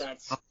 Yes.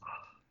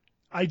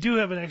 I do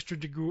have an extra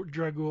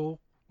Dragool,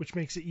 which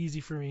makes it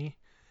easy for me.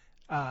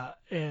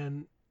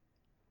 And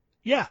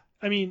yeah,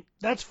 I mean,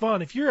 that's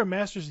fun. If you're a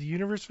Masters of the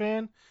Universe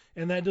fan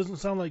and that doesn't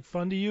sound like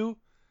fun to you,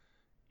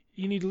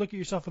 you need to look at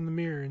yourself in the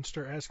mirror and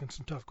start asking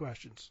some tough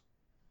questions.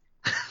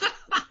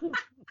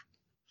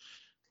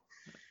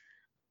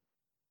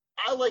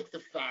 I like the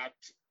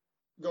fact,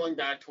 going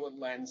back to what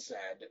Len said,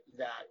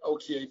 that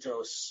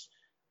Okietos,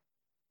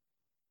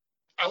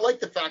 I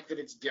like the fact that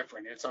it's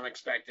different. It's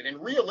unexpected.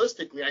 And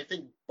realistically, I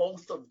think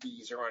both of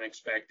these are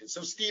unexpected.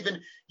 So,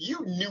 Steven,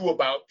 you knew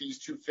about these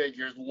two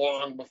figures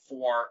long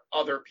before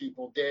other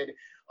people did,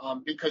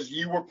 because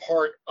you were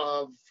part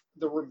of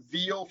the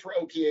reveal for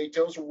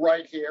Okietos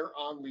right here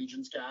on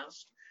Legion's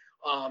Cast.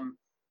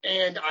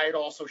 And I had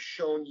also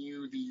shown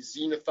you the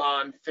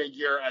Xenothon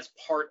figure as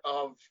part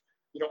of,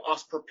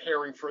 us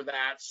preparing for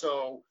that.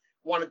 So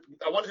I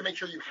wanted to make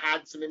sure you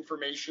had some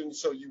information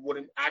so you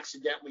wouldn't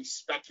accidentally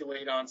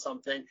speculate on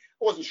something. I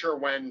wasn't sure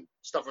when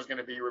stuff was going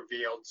to be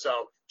revealed,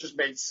 so just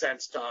made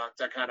sense to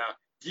kind of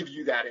give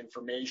you that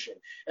information.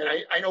 And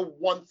I know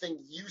one thing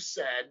you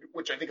said,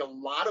 which I think a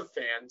lot of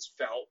fans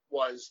felt,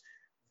 was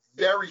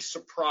very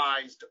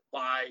surprised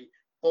by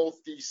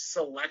both the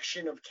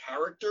selection of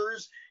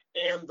characters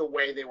and the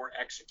way they were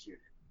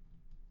executed.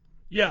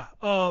 Yeah,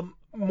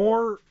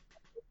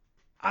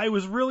 I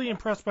was really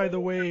impressed by the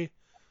way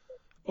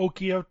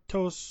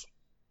Okietos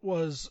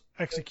was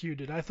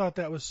executed. I thought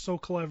that was so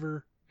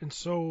clever and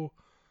so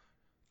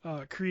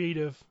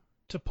creative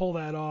to pull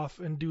that off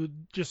and do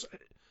just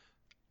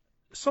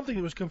something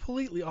that was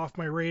completely off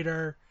my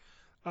radar.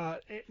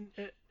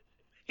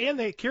 And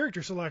the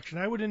character selection,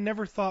 I would have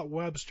never thought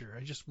Webster.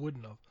 I just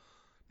wouldn't have.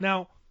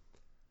 Now,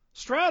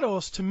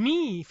 Stratos, to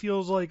me,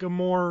 feels like a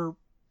more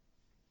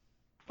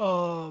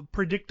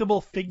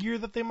predictable figure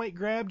that they might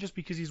grab just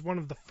because he's one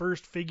of the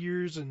first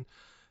figures, and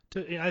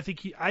I think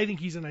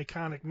he's an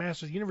iconic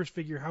Masters of the Universe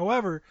figure.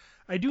 However,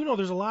 I do know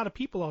there's a lot of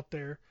people out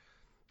there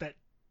that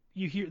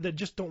you hear that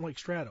just don't like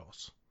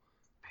Stratos.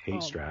 I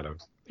hate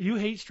Stratos. You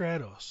hate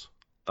Stratos.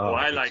 Oh,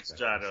 I like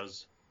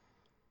Stratos.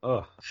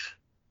 Ugh.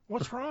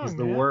 What's wrong? He's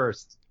the man?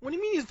 worst. What do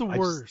you mean he's the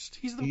worst?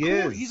 He's the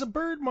cool. He's a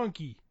bird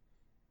monkey.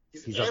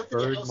 He's a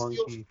Anthony bird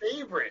monkey.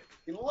 favorite.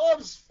 He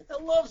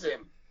loves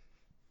him.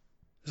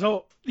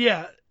 So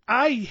yeah,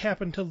 I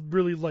happen to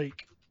really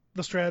like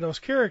the Stratos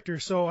character,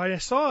 so I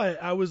saw it,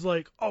 I was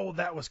like, oh,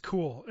 that was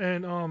cool.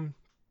 And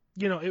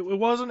it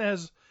wasn't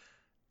as,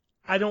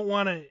 I don't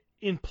want to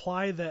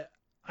imply that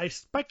I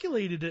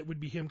speculated it would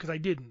be him, because I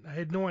didn't. I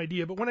had no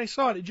idea. But when I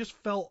saw it, it just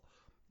felt,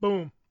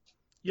 boom,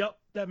 yep,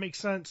 that makes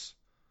sense.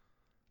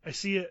 I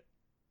see it.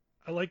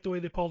 I like the way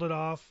they pulled it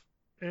off,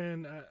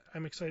 and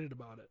I'm excited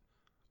about it.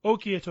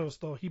 Okietos,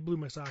 though, he blew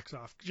my socks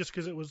off just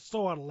because it was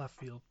so out of left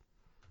field.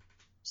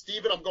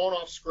 Steven, I'm going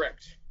off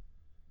script.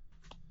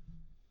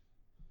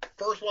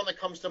 First one that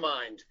comes to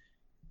mind,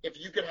 if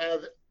you could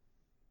have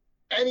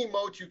any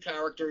Motu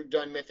character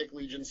done Mythic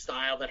Legion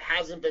style that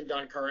hasn't been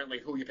done currently,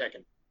 who are you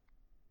picking?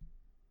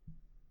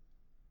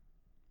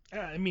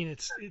 I mean,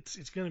 it's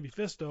going to be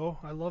Fisto.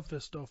 I love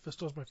Fisto.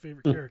 Fisto's my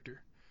favorite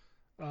character.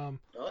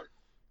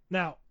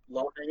 Now,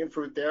 low-hanging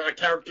fruit there. A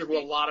character who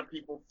a lot of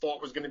people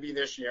thought was going to be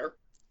this year.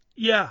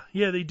 Yeah,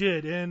 they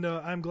did, and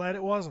I'm glad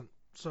it wasn't.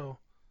 So,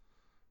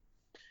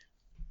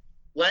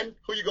 Len,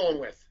 who are you going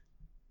with?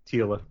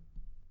 Teela.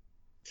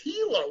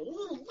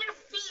 Ooh, left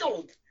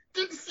field.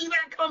 Didn't see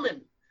that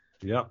coming.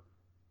 Yep.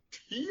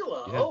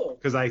 Teela, yeah.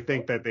 Because I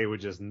think that they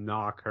would just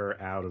knock her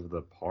out of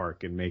the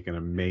park and make an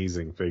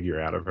amazing figure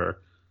out of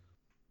her.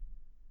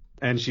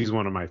 And she's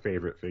one of my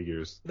favorite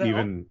figures,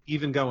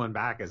 even going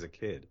back as a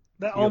kid.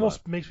 That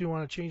almost makes me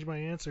want to change my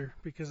answer,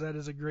 because that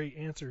is a great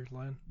answer,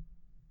 Len.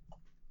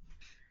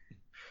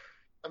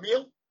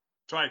 Emil?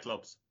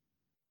 Triclops.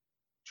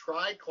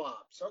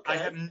 Okay. I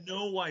have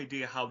no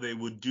idea how they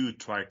would do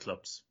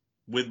Triclops,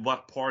 with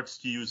what parts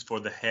to use for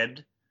the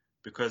head,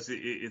 because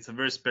it's a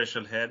very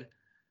special head.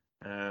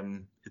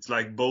 It's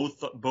like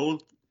both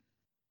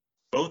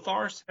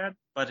ours head,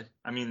 but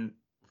I mean,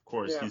 of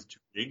course, he's too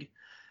big.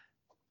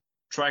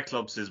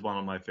 Triclops is one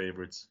of my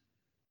favorites.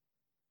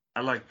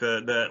 I like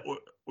the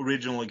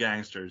original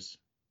gangsters,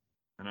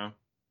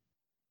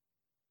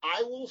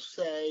 I will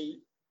say,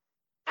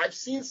 I've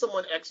seen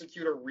someone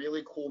execute a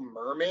really cool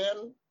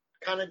Merman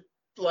kind of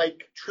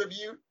like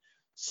tribute.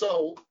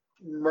 So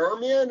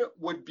Merman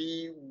would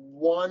be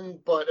one,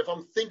 but if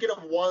I'm thinking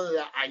of one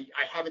that I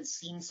haven't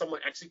seen someone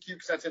execute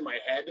because that's in my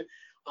head,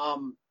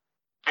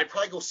 I'd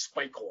probably go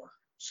Spikor.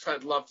 Just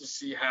I'd love to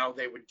see how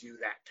they would do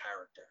that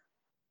character.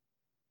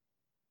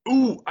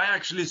 Ooh, I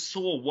actually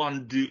saw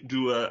one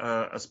do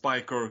a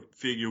Spikor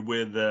figure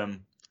with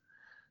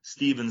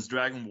Steven's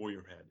Dragon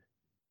Warrior head.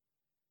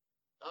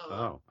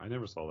 Oh, I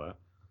never saw that.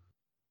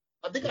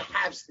 I think I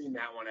have seen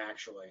that one,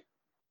 actually.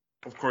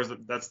 Of course,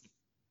 that's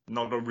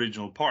not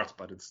original parts,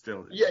 but it's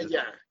still...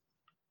 Yeah.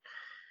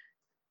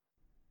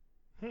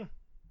 Hmm.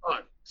 All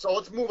right, so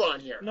let's move on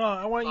here. No,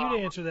 I want you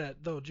to answer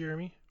that, though,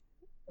 Jeremy.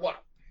 What?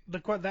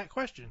 That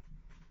question.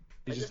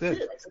 I just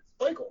did. I said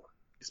Spikor.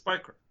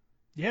 Spikor.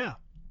 Yeah.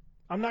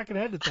 I'm not going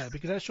to edit that,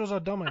 because that shows how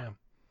dumb I am.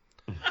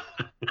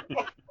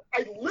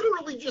 I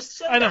literally just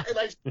said I know.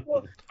 that,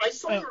 and I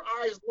saw your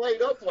eyes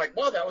light up like,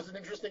 wow, that was an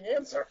interesting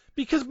answer.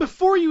 Because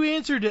before you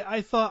answered it,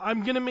 I thought,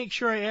 I'm going to make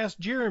sure I ask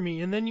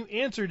Jeremy, and then you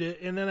answered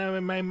it, and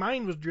then my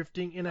mind was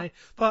drifting, and I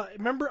thought,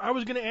 remember, I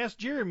was going to ask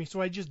Jeremy,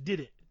 so I just did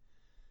it.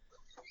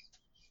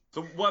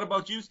 So what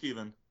about you,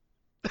 Steven?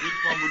 Which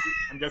one would you...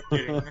 I'm just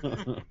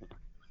kidding.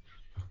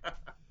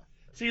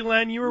 See,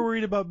 Len, you were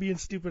worried about being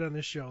stupid on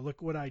this show.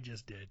 Look what I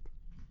just did.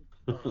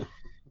 All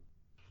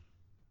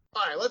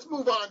right, let's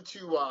move on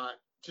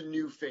to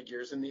new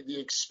figures and the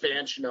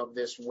expansion of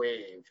this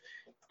wave.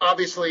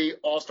 Obviously,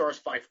 All-Stars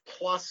 5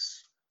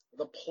 Plus.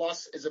 The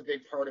plus is a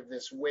big part of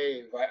this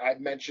wave. I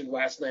mentioned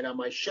last night on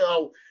my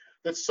show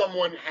that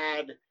someone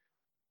had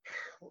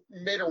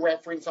made a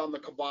reference on the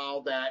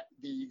Cabal that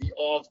the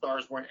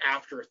All-Stars were an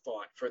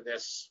afterthought for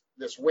this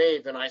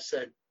wave, and I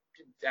said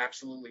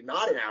absolutely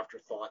not an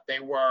afterthought. They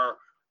were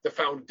the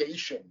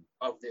foundation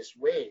of this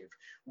wave.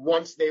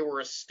 Once they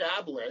were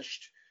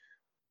established,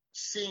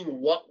 seeing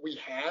what we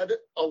had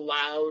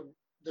allowed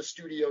the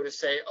studio to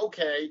say,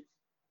 okay,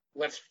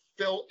 let's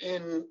fill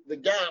in the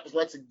gaps.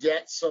 Let's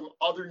get some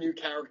other new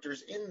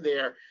characters in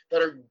there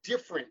that are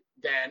different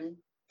than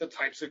the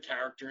types of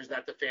characters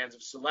that the fans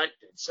have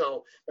selected.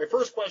 So my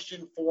first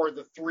question for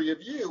the three of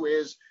you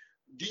is,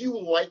 do you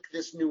like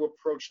this new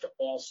approach to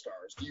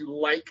All-Stars? Do you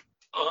like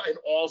an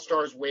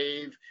All-Stars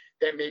wave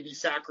that maybe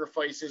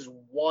sacrifices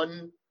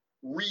one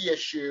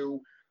reissue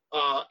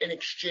in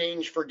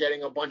exchange for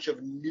getting a bunch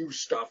of new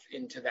stuff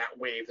into that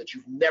wave that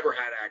you've never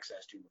had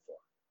access to before?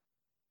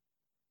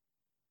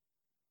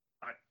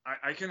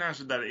 I can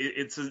answer that.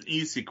 It's an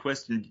easy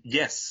question.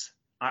 Yes,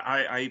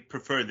 I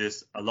prefer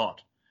this a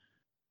lot.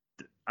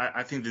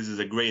 I think this is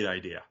a great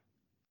idea.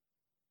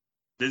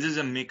 This is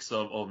a mix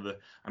of the.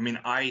 I mean,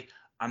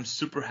 I'm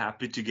super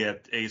happy to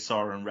get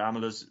Azar and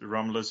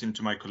Romulus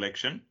into my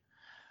collection,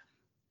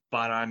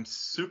 but I'm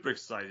super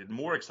excited,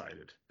 more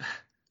excited,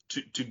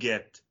 to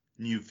get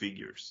new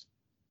figures.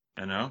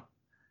 You know,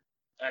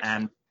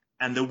 Excellent.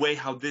 and the way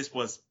how this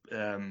was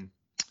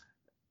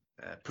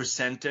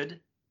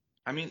presented.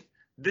 I mean,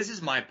 this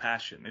is my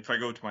passion. If I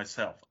go to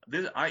myself,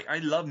 I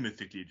love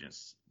Mythic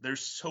Legions.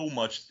 There's so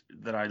much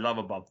that I love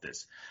about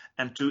this,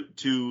 and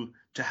to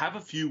have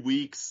a few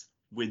weeks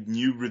with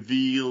new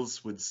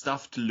reveals, with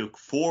stuff to look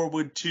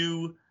forward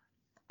to,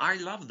 I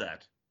love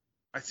that.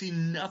 I see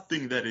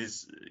nothing that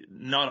is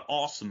not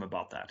awesome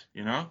about that,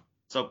 you know.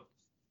 So,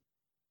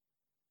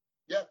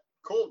 yeah,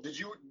 cool.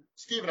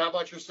 Steven? How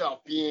about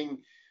yourself? Being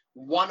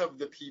one of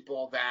the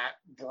people that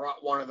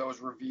brought one of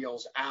those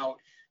reveals out,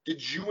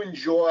 did you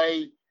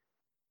enjoy?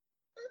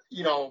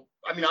 You know,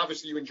 I mean,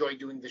 obviously you enjoy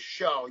doing the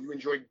show. You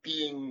enjoyed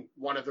being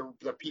one of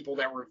the people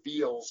that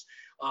reveals.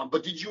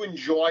 But did you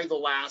enjoy the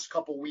last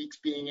couple weeks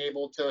being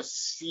able to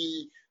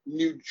see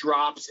new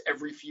drops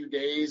every few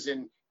days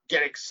and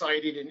get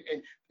excited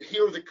and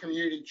hear the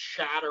community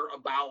chatter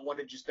about what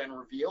had just been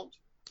revealed?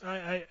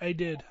 I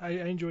did. I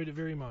enjoyed it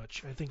very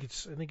much. I think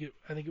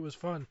it was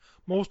fun.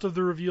 Most of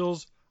the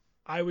reveals,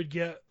 I would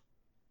get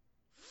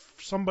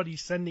somebody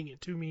sending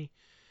it to me,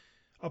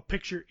 a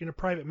picture in a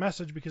private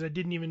message, because I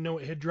didn't even know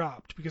it had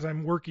dropped because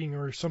I'm working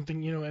or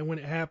something, you know, and when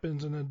it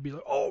happens, and it'd be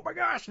like, oh my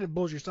gosh, and it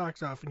blows your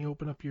socks off, and you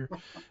open up your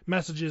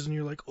messages and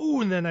you're like, oh,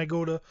 and then I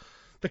go to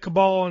the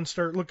Cabal and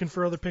start looking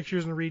for other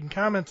pictures and reading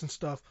comments and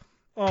stuff.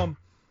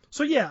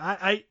 So yeah,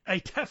 I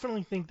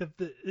definitely think that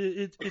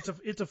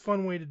it's a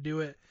fun way to do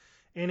it.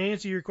 And to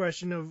answer your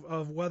question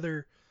of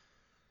whether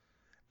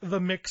the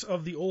mix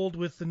of the old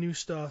with the new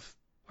stuff,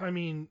 I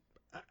mean,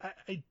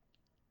 I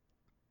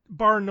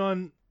bar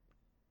none,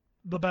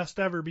 the best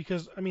ever,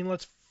 because I mean,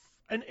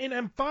 and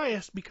I'm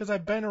biased because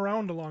I've been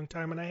around a long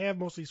time and I have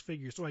most of these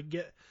figures, so I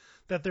get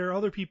that there are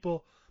other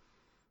people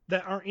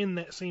that aren't in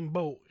that same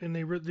boat and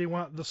they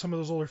want some of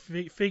those older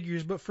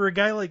figures. But for a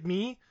guy like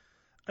me,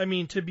 I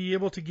mean, to be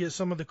able to get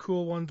some of the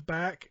cool ones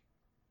back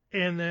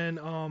and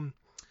then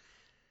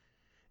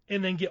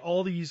get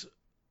all these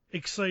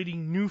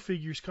exciting new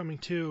figures coming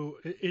too,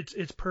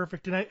 it's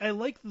perfect. And I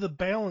like the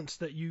balance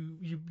that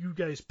you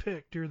guys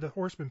picked, or the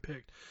Horsemen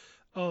picked,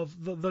 of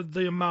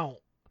the amount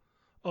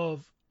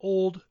of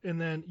old, and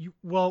then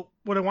what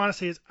I want to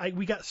say is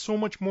we got so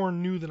much more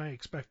new than I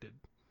expected.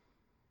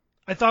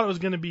 I thought it was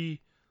going to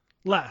be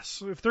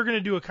less. If they're going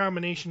to do a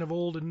combination of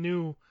old and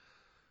new,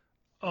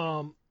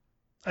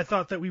 I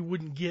thought that we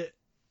wouldn't get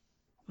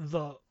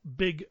the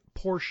big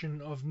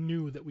portion of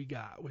new that we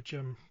got, which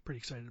I'm pretty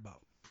excited about.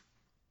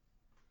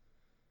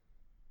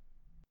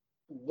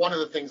 One of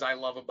the things I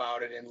love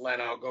about it, and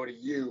Len, I'll go to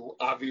you,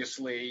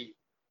 obviously,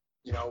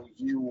 you know,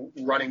 you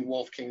running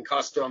Wolf King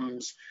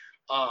Customs,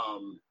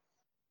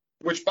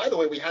 which, by the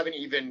way, we haven't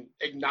even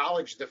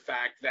acknowledged the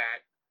fact that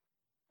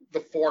the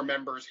four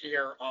members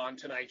here on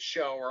tonight's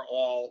show are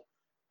all,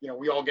 you know,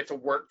 we all get to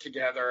work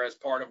together as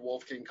part of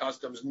Wolf King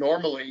Customs.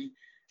 Normally,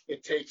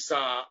 it takes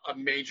a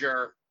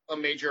major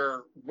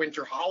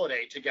winter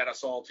holiday to get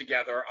us all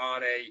together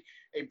on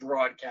a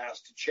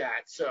broadcast to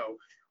chat. So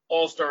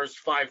All-Stars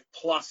 5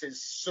 Plus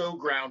is so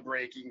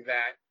groundbreaking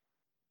that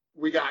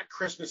we got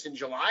Christmas in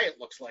July, it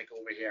looks like,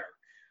 over here.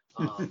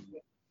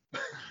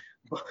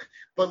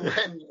 But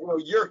Len, you know,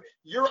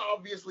 you're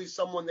obviously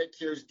someone that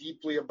cares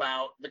deeply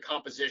about the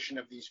composition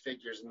of these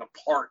figures and the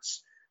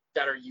parts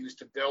that are used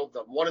to build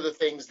them. One of the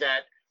things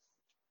that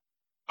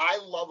I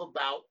love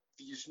about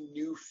these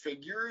new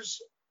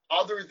figures,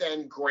 other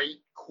than great,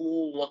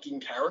 cool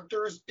looking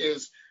characters,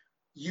 is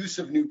use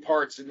of new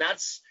parts. And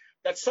that's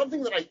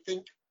something that I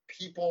think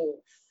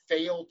people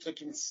fail to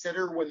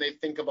consider when they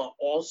think about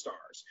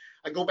All-Stars.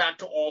 I go back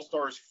to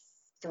All-Stars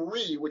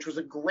 3, which was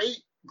a great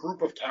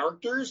group of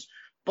characters,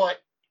 but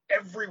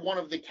every one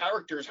of the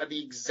characters had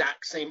the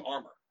exact same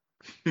armor.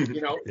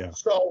 Yeah.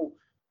 So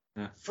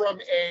from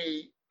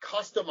a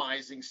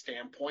customizing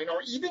standpoint,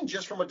 or even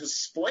just from a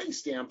display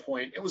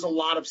standpoint, it was a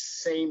lot of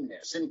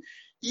sameness. And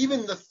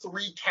even the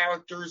three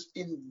characters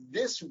in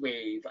this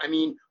wave, I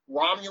mean,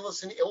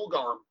 Romulus and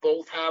Ilgar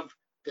both have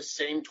the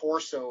same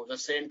torso, the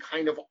same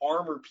kind of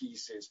armor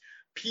pieces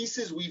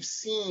we've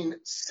seen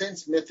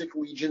since Mythic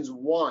Legions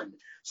 1.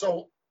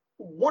 So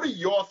what are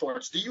your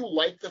thoughts? Do you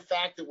like the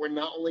fact that we're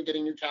not only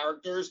getting new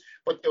characters,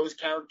 but those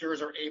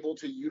characters are able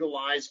to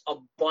utilize a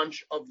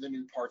bunch of the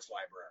new parts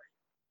library?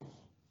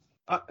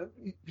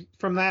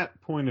 From that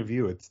point of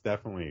view, it's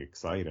definitely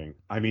exciting.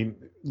 I mean,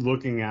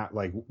 looking at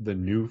like the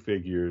new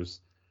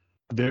figures,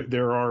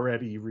 they're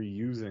already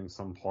reusing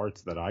some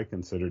parts that I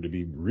consider to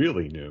be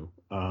really new.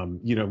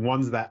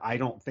 Ones that I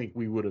don't think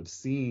we would have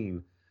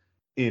seen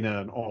in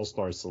an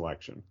All-Star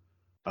selection.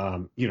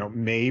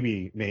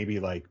 Maybe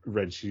like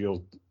Red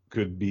Shield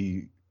could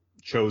be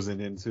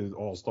chosen into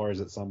All-Stars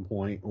at some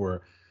point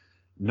or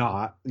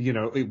not.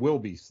 It will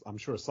be, I'm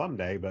sure,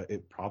 someday, but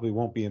it probably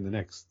won't be in the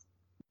next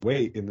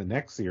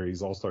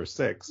series, All-Star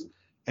 6.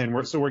 And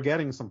we're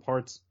getting some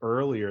parts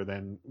earlier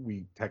than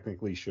we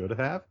technically should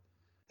have,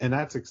 and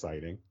that's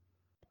exciting.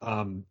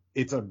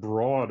 It's a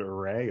broad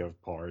array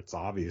of parts.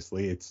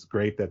 Obviously, it's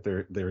great that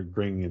they're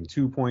bringing in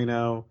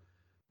 2.0.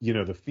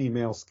 The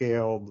female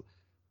scaled.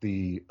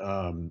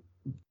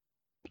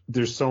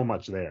 There's so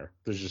much there.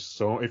 There's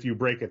just if you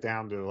break it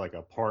down to like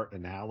a part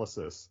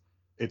analysis,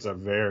 it's a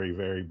very,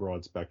 very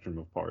broad spectrum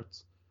of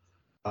parts.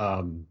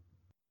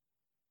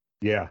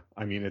 Yeah,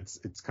 I mean,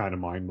 it's kind of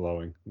mind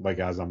blowing. Like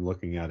as I'm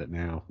looking at it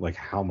now, like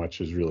how much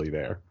is really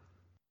there.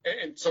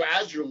 And so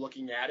as you're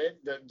looking at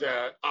it,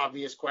 the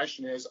obvious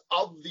question is,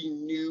 of the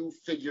new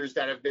figures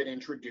that have been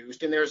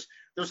introduced, and there's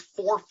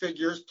 4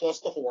 figures plus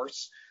the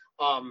horse,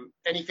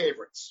 any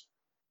favorites?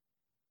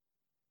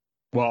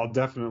 Well,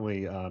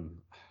 definitely, I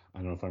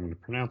don't know if I'm going to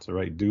pronounce it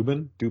right.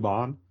 Dubon,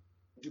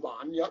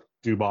 Yep.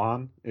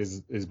 Dubon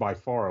is by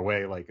far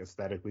away, like,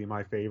 aesthetically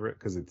my favorite,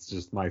 because it's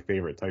just my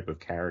favorite type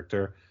of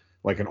character,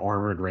 like an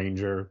armored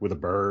ranger with a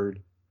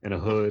bird and a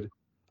hood.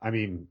 I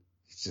mean,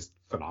 it's just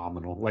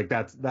phenomenal. Like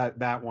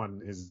that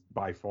one is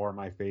by far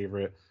my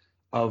favorite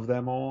of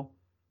them all.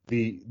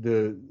 The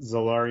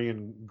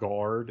Zalarian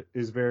Guard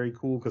is very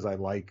cool because I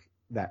like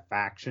that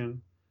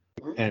faction,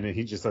 and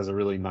he just has a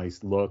really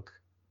nice look.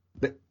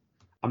 I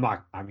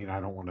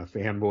don't want to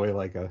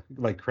fanboy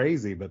like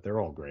crazy, but they're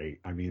all great.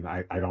 I mean,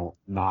 I don't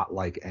not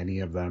like any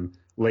of them.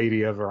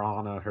 Lady of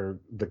Verana,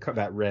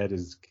 that red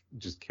is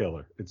just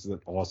killer. It's an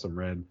awesome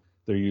red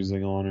they're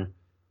using on her.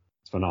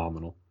 It's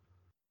phenomenal.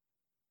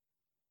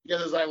 Yeah,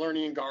 the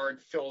Xylernian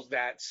Guard fills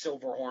that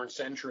Silverhorn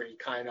Sentry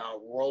kind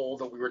of role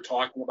that we were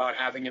talking about,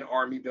 having an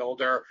army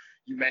builder.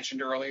 You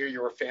mentioned earlier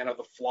you're a fan of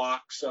the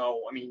Flock,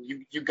 so I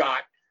mean you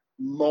got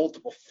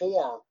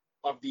 4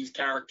 of these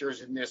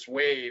characters in this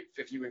wave,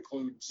 if you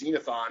include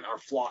Xenothon, are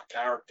Flock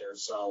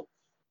characters. So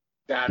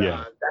that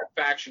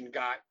faction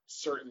got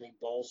certainly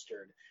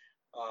bolstered.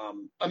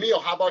 Emil,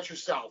 how about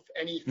yourself?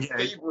 Any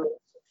favorites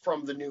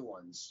from the new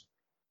ones?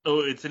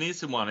 Oh, it's an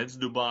easy one. It's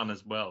Dubon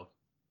as well.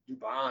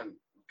 Dubon,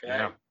 okay.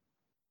 Yeah.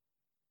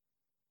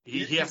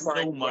 He has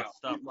so much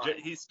stuff.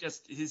 He's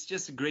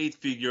just a great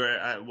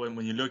figure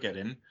when you look at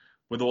him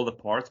with all the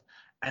parts,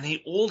 and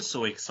he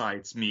also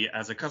excites me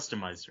as a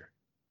customizer.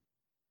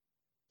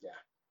 Yeah.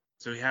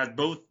 So he has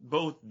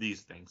both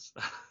these things.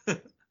 Yeah.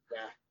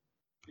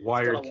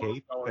 Wired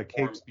cape. That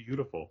cape's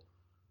beautiful.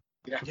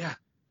 Yeah. Yeah.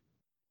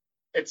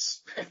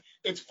 It's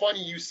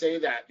funny you say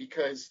that,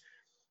 because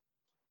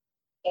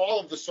all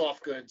of the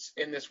soft goods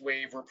in this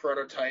wave were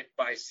prototyped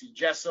by C.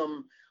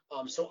 Jessam.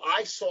 So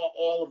I saw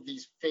all of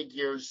these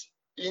figures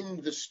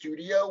in the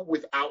studio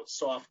without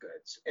soft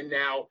goods. And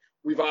now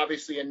we've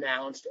obviously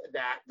announced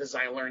that the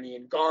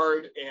Xylernian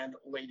Guard and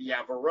Lady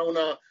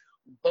Averona,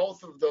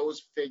 both of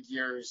those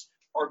figures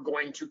are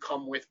going to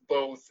come with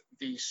both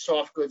the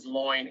soft goods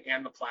loin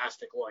and the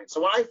plastic loin.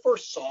 So when I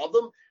first saw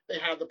them, they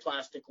had the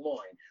plastic loin,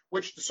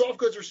 which the soft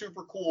goods are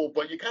super cool,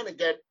 but you kind of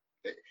get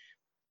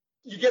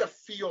a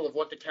feel of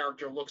what the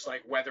character looks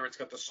like, whether it's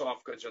got the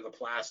soft goods or the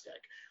plastic.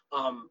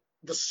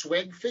 The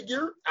Swig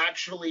figure,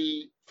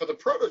 actually, for the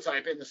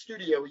prototype in the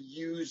studio,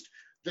 used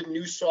the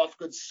new soft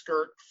goods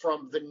skirt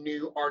from the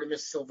new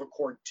Artemis Silver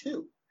Cord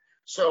 2.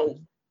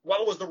 So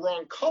while it was the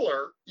wrong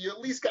color, you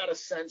at least got a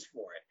sense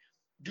for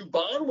it.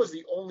 Dubon was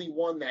the only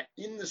one that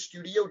in the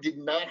studio did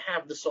not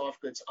have the soft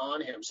goods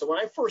on him. So when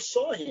I first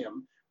saw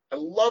him, I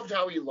loved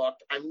how he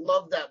looked. I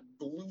loved that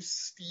blue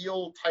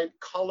steel type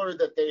color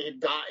that they had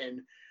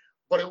gotten.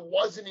 But it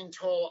wasn't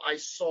until I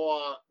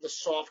saw the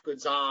soft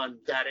goods on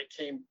that it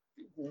came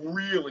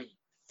really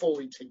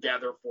fully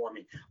together for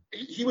me.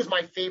 He was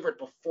my favorite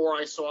before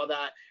I saw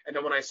that, and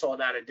then when I saw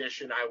that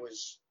edition, I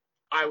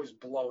was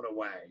blown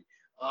away.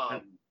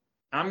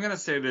 I'm gonna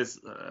say this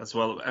as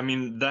well. I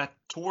mean, that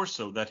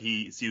torso that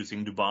he's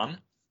using, Dubon,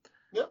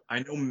 Yep. I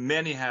know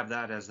many have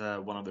that as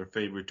one of their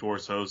favorite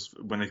torsos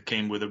when it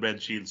came with a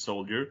Red Shield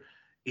soldier.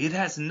 It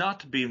has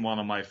not been one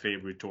of my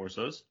favorite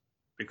torsos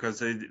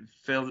because it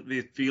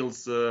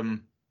feels a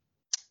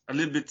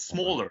little bit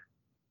smaller.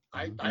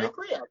 I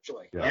agree,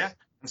 actually. Yeah.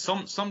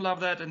 Some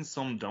love that and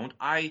some don't.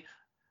 I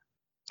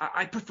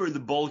prefer the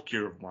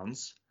bulkier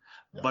ones,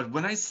 but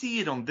when I see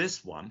it on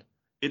this one,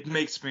 it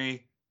makes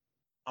me.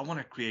 I want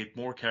to create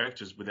more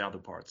characters with the other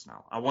parts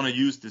now. I want to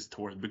use this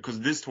torso because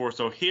this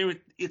torso here,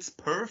 it's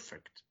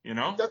perfect. You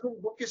know. It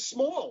doesn't look as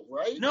small,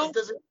 right? No. It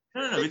doesn't.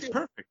 No, it's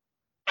perfect.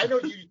 I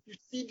know you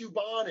see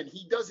Dubon, and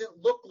he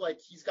doesn't look like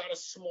he's got a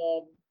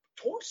small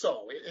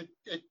torso.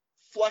 It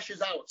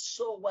fleshes out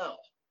so well.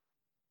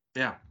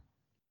 Yeah.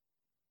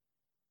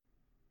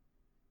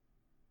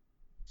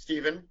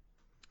 Steven?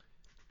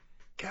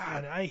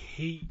 God, I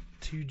hate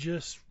to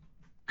just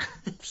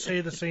say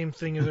the same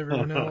thing as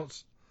everyone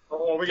else.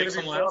 Oh, are we Pick going to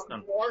be someone else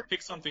then. more?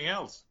 Pick something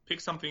else. Pick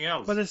something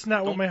else. But it's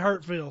not what my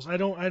heart feels. I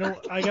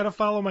gotta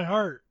follow my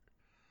heart.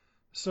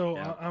 So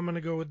Yeah. I'm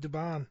gonna go with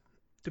Dubon.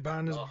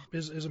 Dubon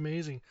is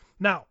amazing.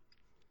 Now,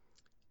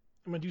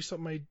 I'm gonna do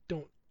something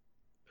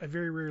I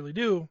very rarely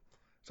do.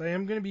 So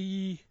I'm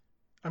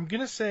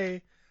gonna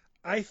say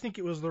I think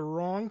it was the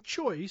wrong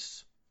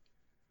choice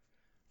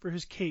for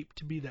his cape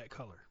to be that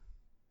color.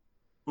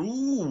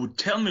 Ooh,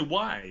 tell me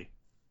why.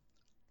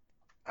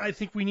 I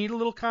think we need a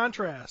little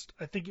contrast.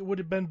 I think it would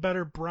have been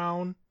better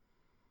brown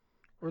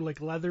or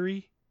like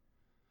leathery.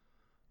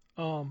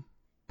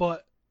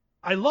 But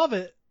I love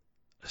it.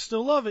 I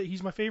still love it.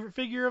 He's my favorite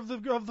figure of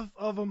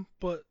them,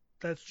 but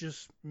that's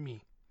just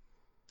me.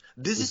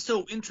 This is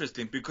so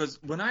interesting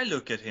because when I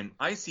look at him,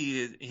 I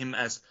see him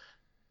as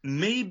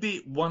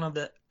maybe one of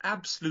the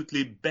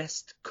absolutely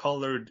best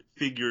colored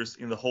figures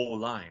in the whole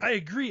line. I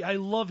agree. I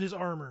love his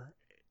armor.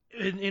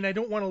 And I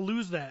don't want to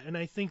lose that. And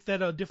I think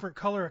that a different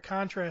color, a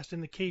contrast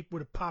in the cape would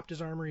have popped his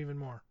armor even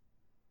more.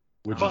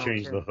 Would you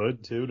change the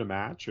hood too to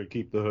match, or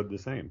keep the hood the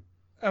same?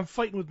 I'm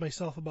fighting with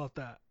myself about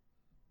that.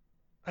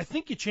 I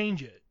think you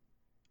change it.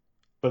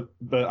 But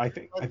I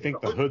think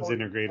the hood's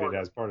integrated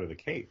as part of the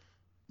cape.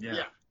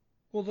 Yeah.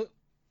 Well,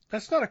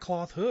 that's not a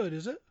cloth hood,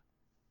 is it?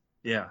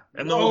 Yeah.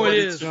 And No, it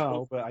is.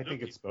 No, but I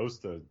think it's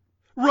supposed to.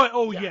 Right.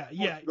 Oh,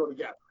 yeah. Go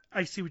together.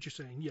 I see what you're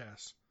saying.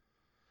 Yes.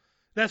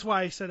 That's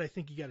why I said I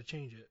think you got to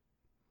change it.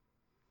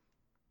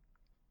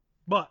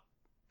 But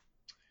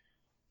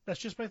that's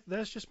just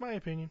my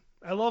opinion.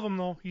 I love him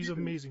though. He's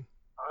amazing.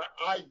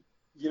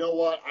 You know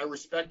what? I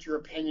respect your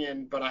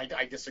opinion, but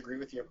I disagree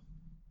with you.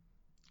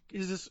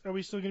 Are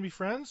we still gonna be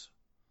friends?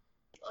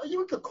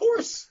 Of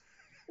course,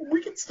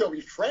 we can still be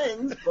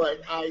friends,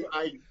 but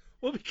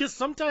Well, because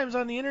sometimes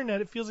on the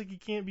internet it feels like you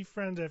can't be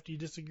friends after you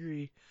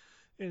disagree,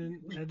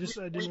 and I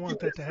didn't want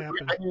that to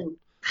happen. I mean,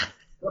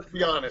 let's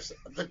be honest.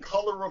 The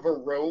color of a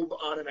robe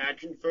on an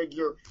action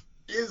figure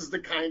is the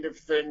kind of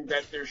thing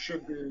that there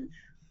should be,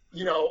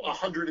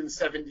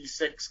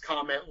 176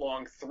 comment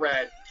long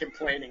thread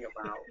complaining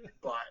about.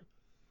 But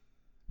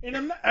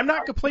and I'm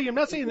not complaining. I'm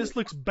not saying this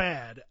looks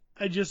bad.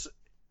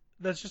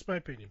 That's just my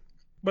opinion.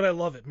 But I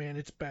love it, man.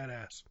 It's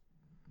badass.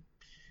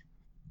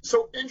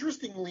 So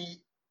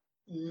interestingly,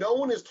 no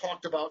one has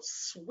talked about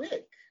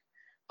Swig.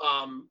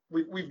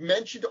 We've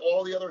mentioned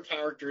all the other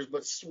characters,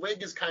 but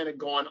Swig has kind of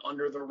gone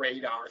under the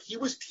radar. He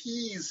was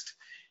teased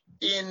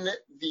in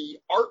the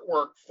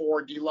artwork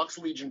for Deluxe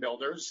Legion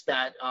Builders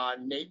that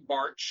Nate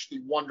Barch, the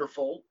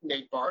wonderful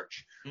Nate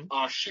Barch,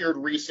 shared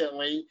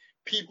recently.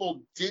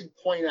 People did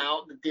point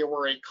out that there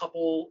were a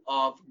couple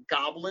of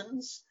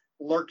goblins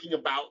lurking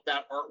about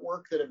that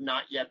artwork that have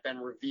not yet been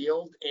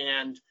revealed.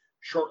 And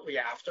shortly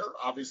after,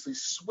 obviously,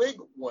 Swig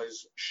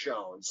was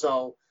shown.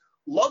 So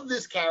love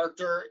this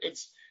character.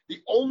 It's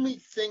the only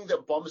thing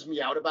that bums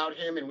me out about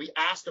him, and we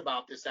asked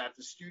about this at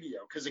the studio,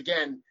 because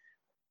again,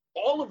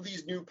 all of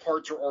these new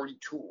parts are already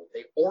tooled.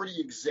 They already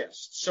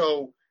exist.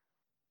 So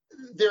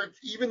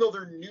even though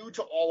they're new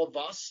to all of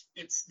us,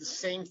 it's the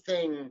same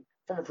thing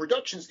from a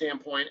production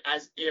standpoint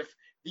as if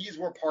these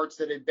were parts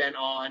that had been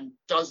on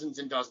dozens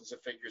and dozens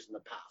of figures in the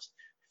past.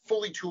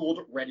 Fully tooled,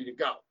 ready to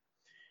go.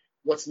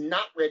 What's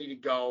not ready to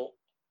go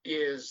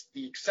is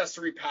the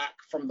accessory pack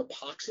from the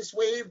Poxus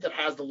wave that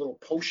has the little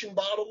potion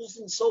bottles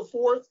and so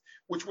forth,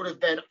 which would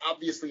have been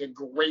obviously a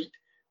great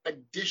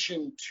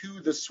addition to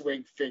the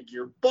Swig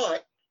figure.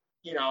 But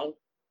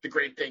the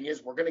great thing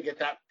is we're going to get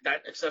that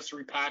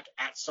accessory pack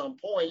at some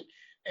point,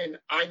 and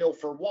I know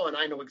for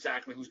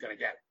exactly who's going to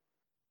get it.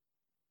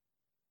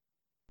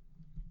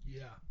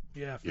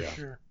 Yeah, for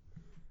sure.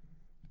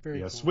 Very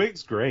cool.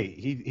 Swig's great.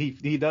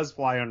 He does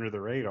fly under the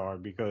radar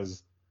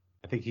because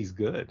I think he's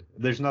good.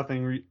 There's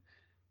nothing.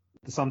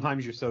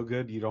 Sometimes you're so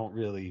good you don't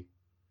really.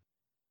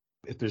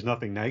 If there's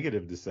nothing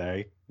negative to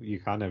say, you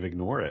kind of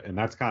ignore it, and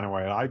that's kind of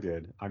what I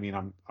did. I mean,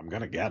 I'm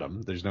gonna get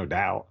him. There's no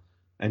doubt.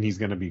 And he's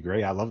going to be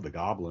great. I love the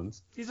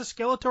goblins. He's a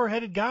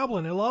Skeletor-headed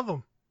goblin. I love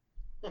him.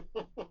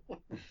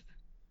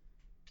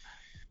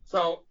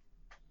 So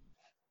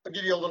I'll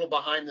give you a little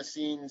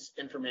behind-the-scenes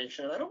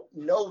information. I don't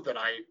know that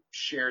I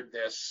shared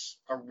this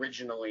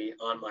originally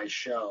on my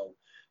show.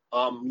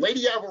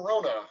 Lady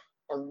Averona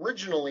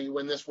originally,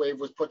 when this wave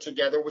was put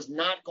together, was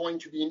not going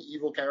to be an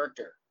evil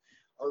character.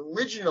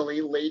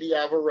 Originally, Lady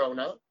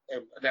Averona,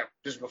 and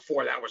this is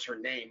before that was her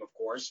name, of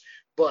course,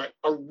 but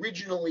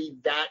originally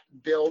that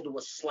build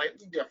was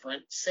slightly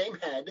different, same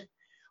head,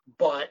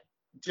 but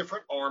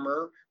different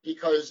armor,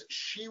 because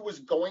she was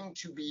going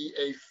to be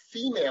a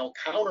female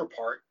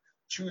counterpart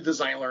to the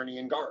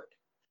Xylernian Guard.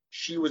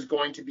 She was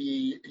going to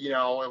be,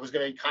 it was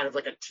going to be kind of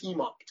like a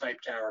team-up type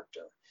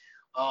character.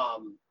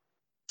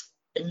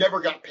 It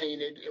never got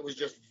painted. It was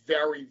just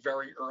very,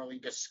 very early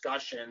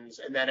discussions,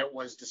 and then it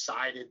was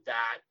decided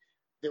that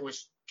there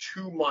was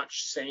too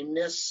much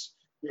sameness.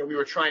 We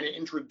were trying to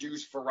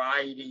introduce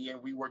variety,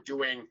 and we were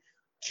doing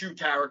two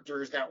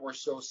characters that were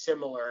so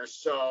similar.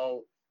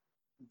 So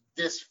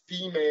this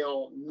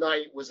female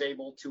knight was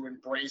able to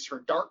embrace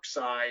her dark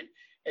side,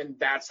 and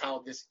that's how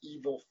this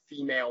evil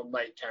female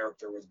knight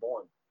character was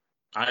born.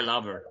 I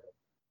love her.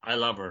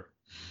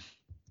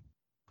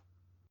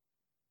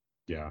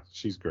 Yeah,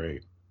 she's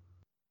great.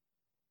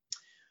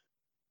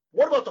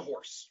 What about the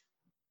horse?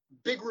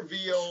 Big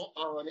reveal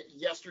on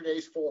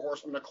yesterday's Four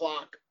Horsemen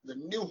O'Clock. The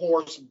new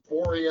horse,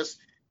 Boreas.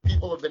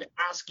 People have been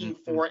asking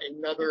for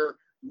another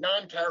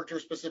non-character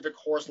specific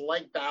horse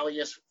like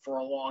Balius for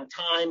a long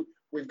time.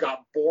 We've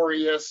got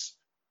Boreas.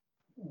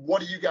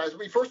 What do you guys,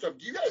 first off,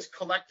 do you guys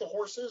collect the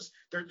horses?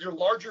 They're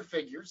larger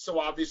figures, so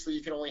obviously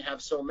you can only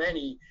have so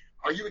many.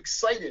 Are you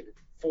excited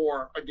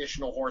for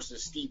additional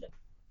horses, Steven?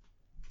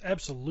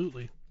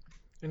 Absolutely.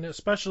 And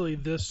especially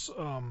this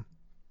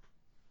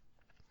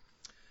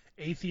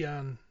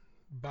Atheon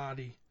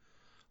body,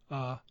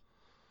 the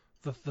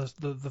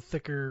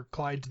thicker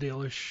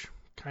Clydesdale-ish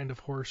kind of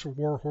horse, or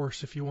war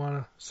horse, if you want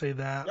to say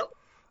that.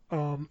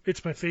 Yep.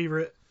 It's my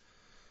favorite.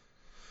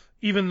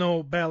 Even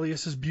though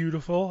Balius is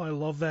beautiful, I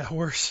love that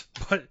horse.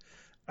 But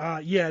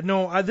I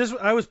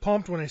was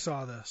pumped when I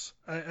saw this.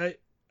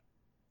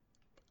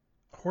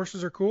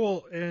 Horses are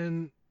cool,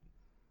 and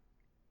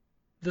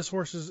this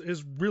horse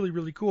is really,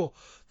 really cool.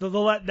 The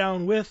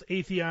letdown with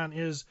Atheon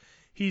is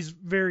he's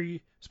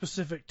very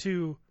specific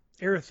to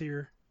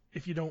Arethyr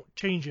if you don't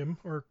change him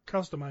or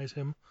customize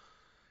him.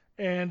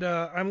 And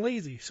I'm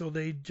lazy, so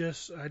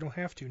I don't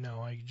have to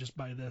now. I just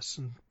buy this,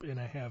 and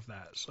I have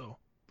that. So,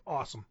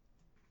 awesome.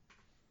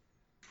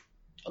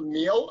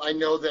 Emil, I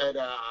know that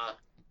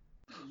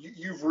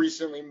you've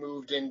recently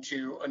moved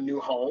into a new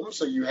home,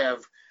 so you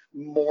have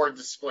more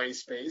display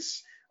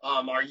space.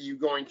 Are you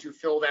going to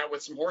fill that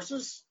with some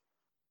horses?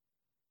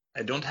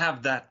 I don't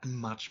have that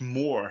much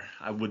more.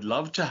 I would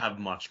love to have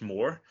much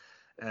more,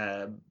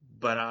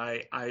 but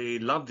I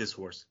love this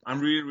horse.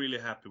 I'm really, really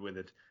happy with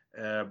it.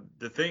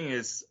 The thing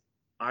is,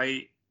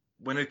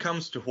 when it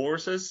comes to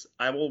horses,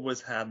 I've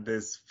always had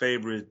this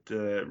favorite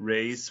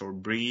race or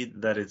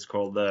breed that it's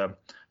called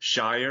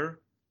Shire,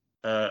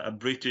 a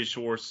British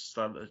horse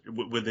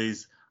with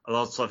these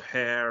lots of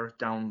hair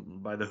down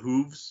by the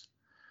hooves,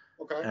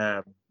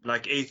 okay,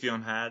 like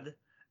Atheon had,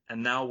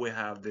 and now we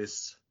have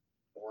this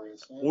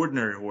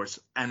ordinary horse,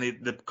 and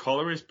the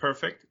color is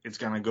perfect. It's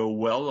gonna go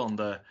well on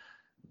the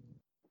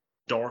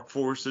dark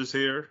forces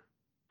here,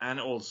 and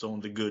also on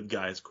the good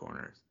guys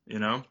corners.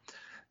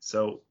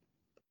 So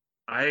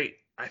I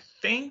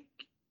think,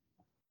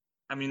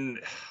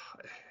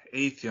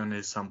 Atheon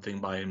is something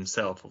by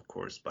himself, of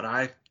course, but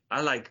I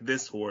like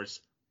this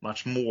horse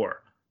much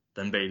more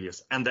than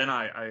Balius, and then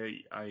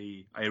I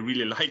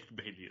really liked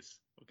Balius.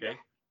 Okay,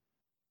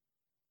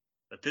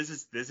 but this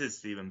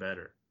is even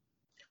better.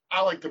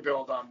 I like the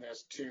build on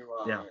this too.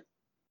 Yeah.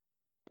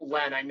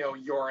 Len, I know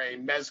you're a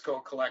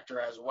Mezco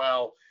collector as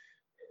well.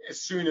 As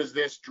soon as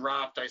this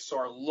dropped, I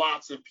saw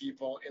lots of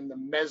people in the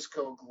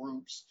Mezco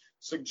groups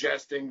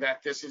suggesting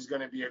that this is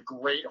going to be a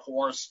great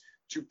horse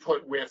to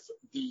put with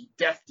the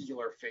Death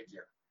Dealer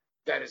figure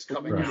that is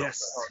coming out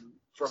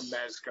from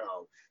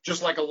Mezco.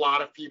 Just like a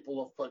lot of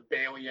people have put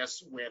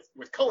Balius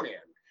with Conan.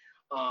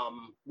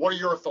 What are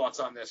your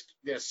thoughts on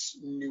this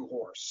new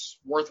horse?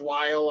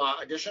 Worthwhile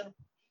addition?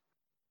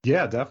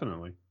 Yeah,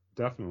 definitely.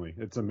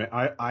 It's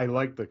I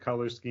like the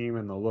color scheme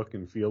and the look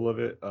and feel of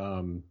it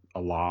a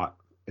lot.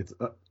 It's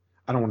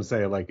I don't want to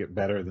say I like it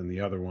better than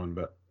the other one,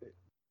 but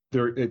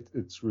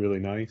it's really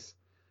nice.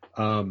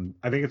 I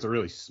think it's a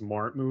really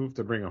smart move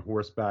to bring a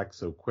horse back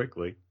so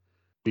quickly,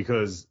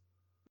 because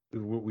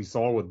what we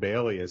saw with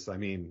Balius,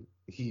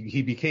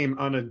 he became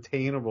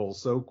unattainable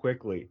so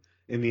quickly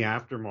in the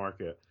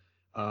aftermarket.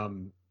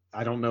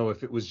 I don't know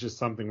if it was just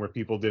something where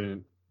people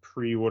didn't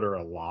pre-order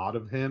a lot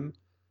of him,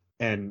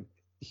 and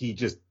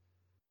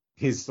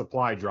his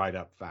supply dried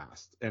up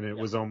fast, and it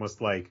was almost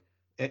like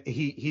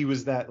he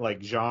was that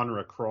like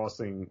genre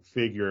crossing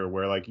figure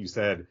where, like you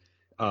said,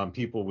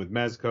 people with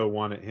Mezco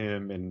wanted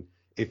him, and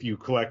if you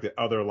collected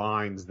other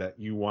lines that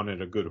you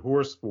wanted a good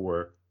horse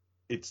for,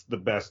 it's the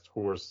best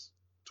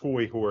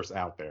toy horse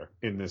out there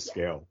in this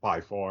scale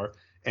by far,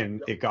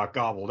 and it got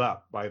gobbled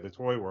up by the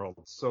toy world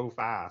so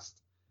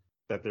fast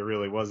that there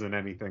really wasn't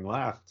anything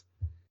left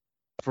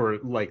for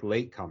like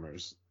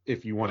latecomers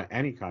if you want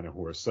any kind of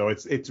horse. So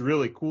it's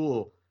really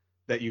cool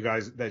that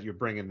you're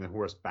bringing the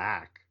horse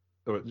back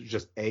or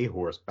just a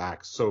horse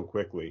back so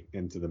quickly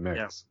into the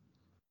Yeah. mix.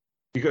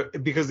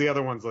 Because the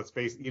other ones, let's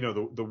face it,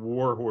 the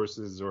war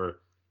horses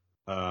or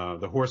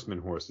the horseman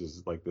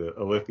horses, like the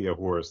Alithia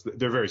horse,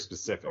 they're very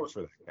specific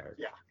for that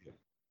character. Yeah.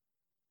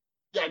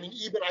 Yeah, I mean,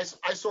 even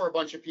I saw a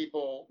bunch of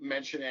people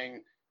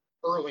mentioning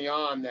early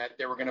on that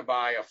they were going to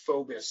buy a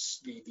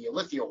Phobos, the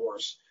Alithia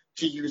horse,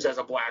 to use as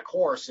a black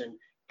horse. And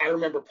I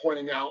remember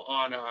pointing out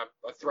on a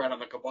thread on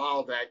the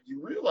Cabal that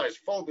you realize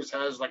Phobos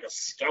has like a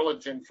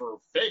skeleton for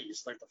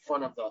face, like the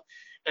front of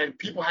and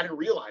people hadn't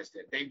realized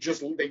it. They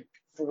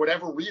for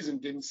whatever reason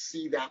didn't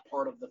see that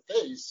part of the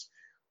face.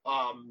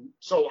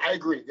 So I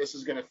agree. This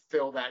is going to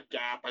fill that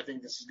gap. I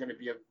think this is going to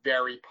be a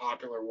very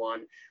popular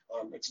one.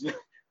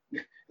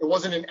 It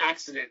wasn't an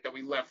accident that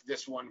we left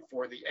this one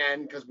for the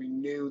end, because we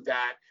knew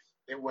that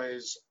it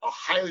was a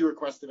highly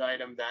requested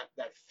item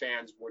that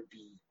fans would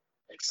be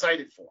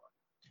excited for.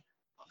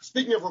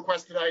 Speaking of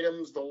requested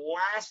items, the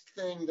last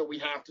thing that we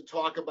have to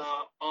talk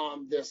about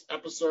on this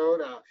episode,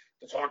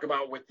 to talk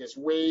about with this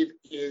wave,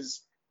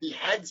 is the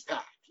heads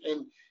pack.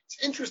 And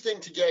it's interesting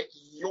to get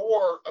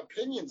your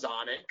opinions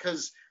on it,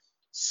 because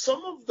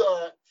some of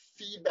the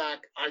feedback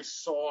I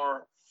saw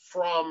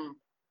from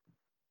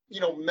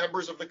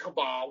members of the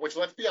Cabal, which,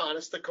 let's be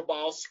honest, the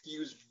Cabal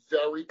skews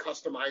very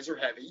customizer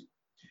heavy.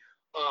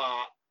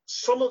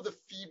 Some of the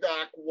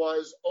feedback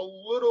was a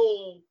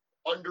little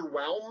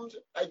underwhelmed,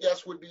 I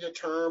guess would be a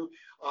term.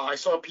 I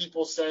saw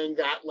people saying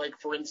that, like,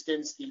 for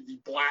instance, the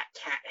black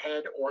cat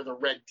head or the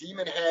red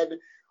demon head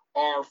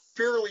are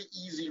fairly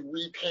easy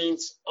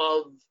repaints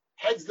of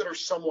heads that are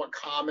somewhat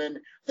common.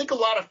 I think a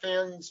lot of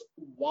fans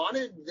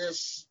wanted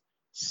this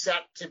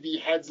set to be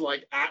heads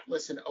like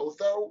Atlas and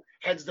Otho,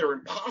 heads that are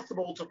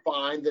impossible to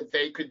find that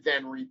they could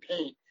then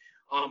repaint.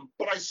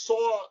 But I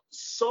saw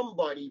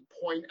somebody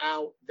point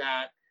out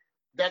that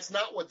that's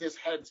not what this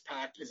heads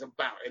pack is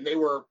about. And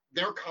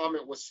their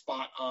comment was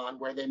spot on,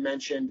 where they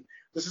mentioned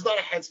this is not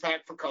a heads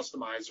pack for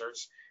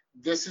customizers.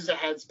 This is a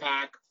heads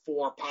pack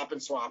for pop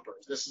and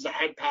swappers. This is a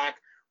head pack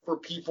for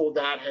people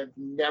that have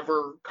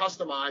never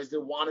customized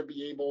and want to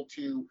be able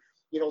to,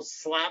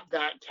 slap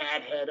that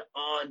cat head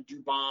on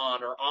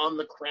Dubon or on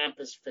the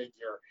Krampus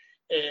figure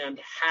and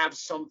have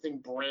something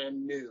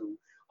brand new.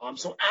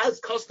 So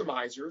as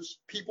customizers,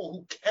 people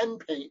who can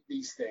paint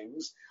these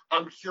things,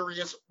 I'm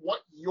curious what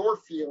your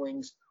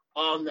feelings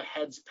on the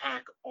heads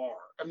pack are.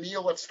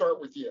 Emil, let's start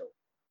with you.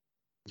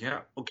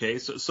 Yeah. Okay.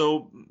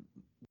 So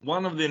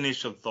one of the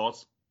initial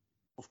thoughts,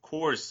 of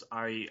course,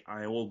 I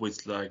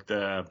always like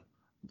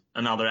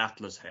another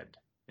Atlas head,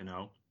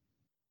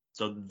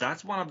 So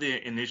that's one of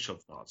the initial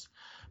thoughts.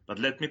 But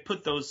let me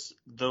put those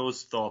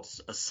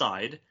thoughts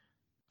aside.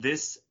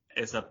 This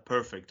is a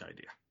perfect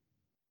idea.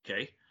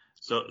 Okay.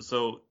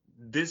 So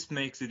this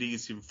makes it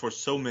easy for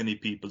so many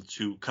people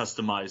to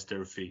customize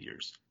their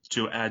figures,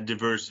 to add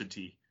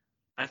diversity.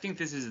 I think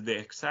this is the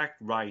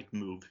exact right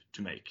move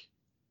to make.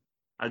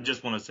 I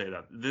just want to say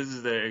that this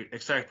is the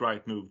exact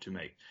right move to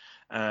make.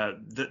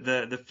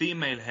 The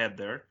female head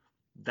there,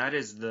 that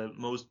is the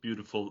most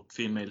beautiful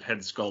female head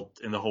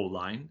sculpt in the whole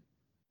line.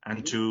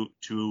 And to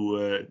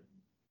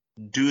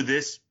do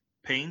this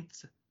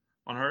paint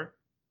on her,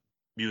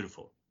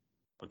 beautiful.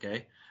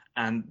 Okay.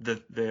 And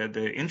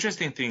the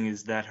interesting thing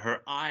is that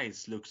her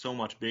eyes look so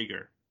much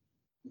bigger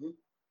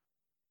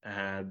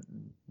than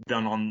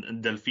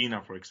on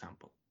Delfina, for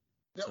example.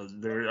 Yep. So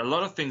there are a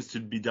lot of things to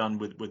be done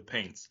with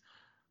paints.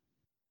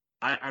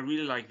 I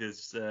really like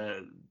this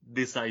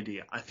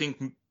idea. I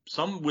think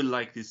some will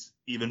like this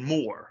even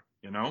more.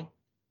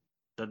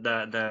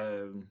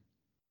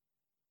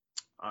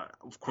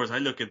 Of course, I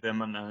look at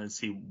them and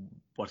see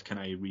what can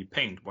I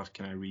repaint, what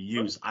can I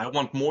reuse. I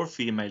want more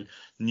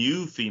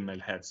new female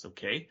heads,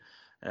 okay?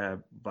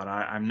 But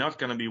I'm not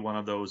going to be one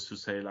of those who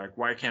say, like,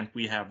 why can't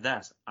we have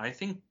that? I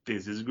think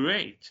this is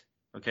great,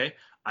 okay?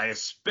 I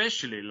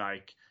especially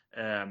like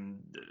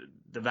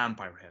the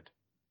vampire head.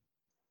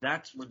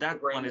 That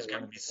one is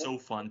going to be so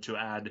fun to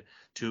add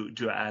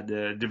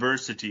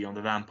diversity on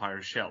the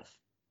vampire shelf,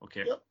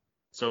 okay? Yep.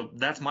 So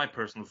that's my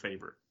personal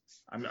favorite.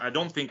 I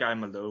don't think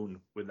I'm alone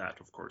with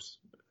that, of course.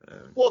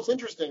 Well, it's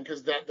interesting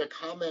because the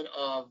comment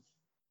of,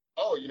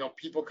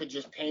 people could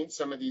just paint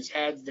some of these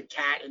heads, the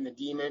cat and the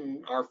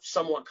demon are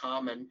somewhat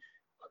common.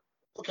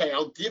 Okay,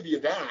 I'll give you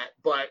that,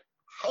 but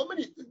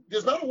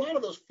there's not a lot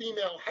of those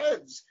female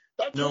heads.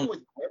 That came with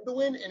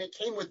Gwendolyn and it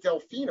came with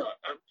Delfina.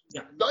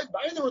 Yeah.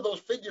 Neither of those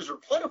figures are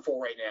plentiful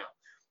right now.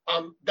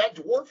 That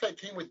dwarf head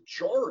came with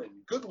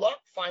Joran. Good luck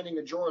finding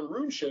a Joran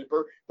Rune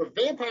Shaper. The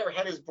vampire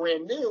head is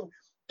brand new.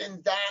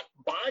 And that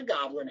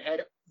Bi-Goblin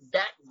head,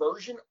 that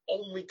version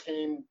only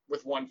came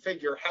with one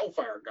figure,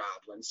 Hellfire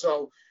Goblin.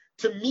 So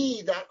to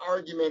me, that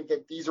argument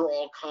that these are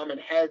all common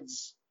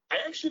heads, I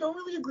actually don't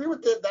really agree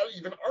with that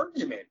even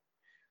argument.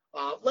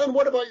 Len,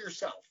 what about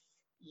yourself?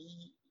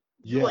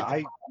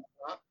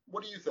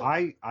 What do you think?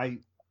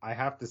 I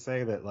have to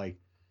say that, like,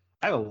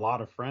 I have a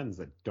lot of friends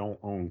that don't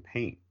own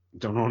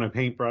a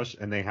paintbrush,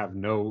 and they have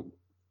no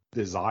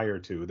desire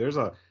to.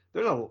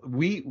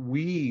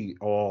 We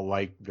all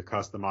like the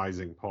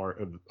customizing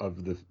part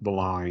of the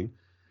line,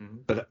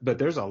 But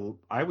there's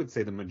I would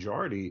say the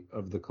majority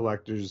of the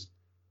collectors,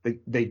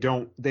 they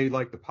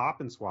like the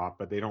pop and swap,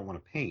 but they don't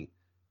want to paint.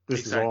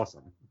 This is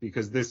awesome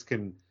because this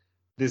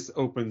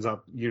opens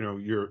up,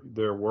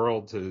 their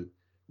world to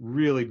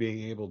really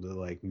being able to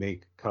like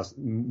make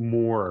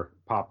more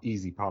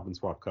easy pop and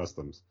swap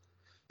customs.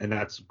 And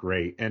that's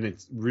great. And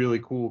it's really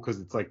cool because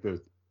it's like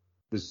the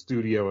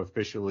studio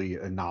officially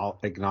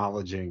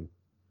acknowledging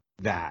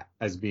that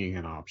as being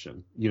an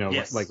option,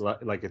 Yes.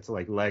 like it's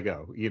like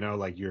Lego,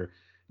 like you're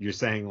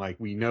saying like,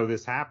 we know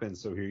this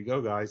happens. So here you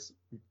go, guys,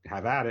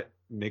 have at it,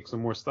 make some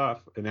more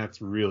stuff. And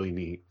that's really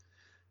neat.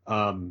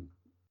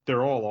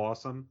 They're all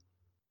awesome.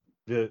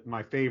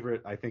 My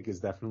favorite, I think, is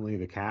definitely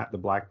the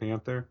Black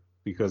Panther,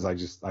 because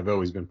I've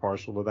always been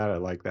partial to that. I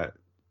like that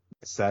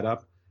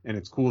setup, and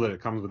it's cool that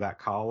it comes with that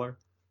collar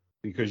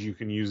because you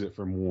can use it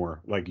for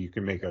more. Like you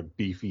can make a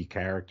beefy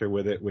character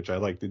with it, which I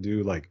like to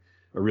do, like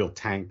a real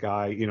tank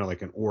guy,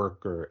 like an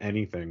orc or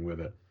anything with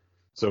it.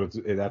 So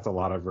that's a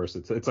lot of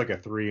versatility. It's like a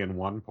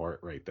 3-in-1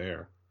 part right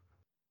there.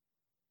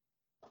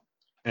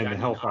 And the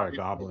Hellfire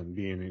Goblin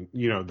being,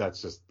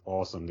 that's just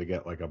awesome to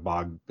get like a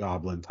bog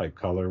goblin type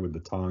color with the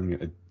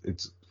tongue.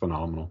 It's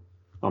phenomenal.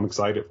 I'm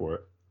excited for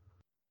it.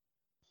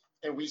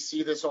 And we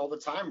see this all the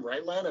time,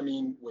 right, Len? I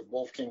mean, with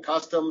Wolf King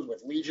Customs,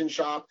 with Legion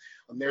Shop,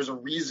 there's a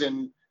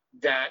reason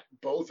that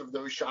both of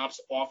those shops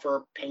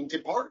offer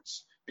painted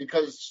parts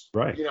because,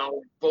 right.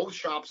 Both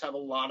shops have a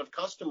lot of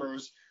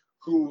customers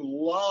who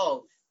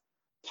love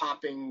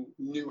popping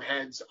new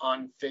heads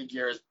on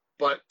figures.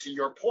 But to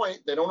your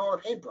point, they don't own a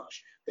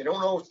paintbrush. They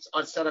don't own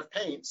a set of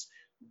paints.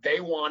 They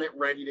want it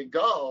ready to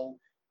go.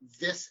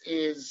 This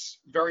is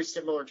very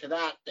similar to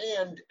that.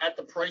 And at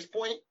the price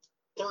point,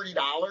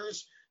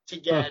 $30 to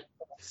get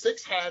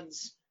 6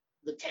 heads,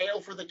 the tail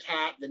for the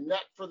cat, the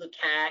neck for the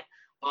cat,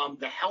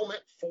 the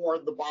helmet for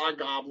the bog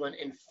goblin,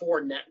 and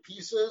 4 net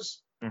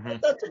pieces. Mm-hmm.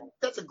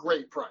 That's a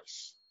great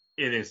price.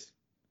 It is.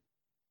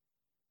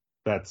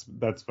 That's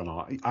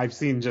phenomenal. I've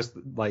seen just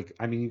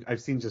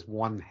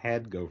one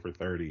head go for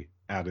 30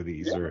 out of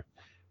these, or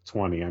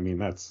 20. I mean,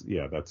 that's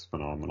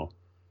phenomenal.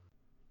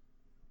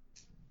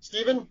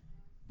 Steven?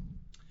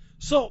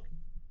 So,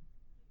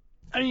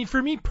 I mean,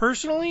 for me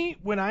personally,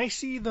 when I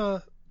see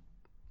the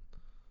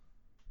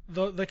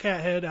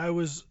cat head, I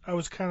was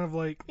kind of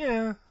like,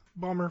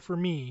 bummer for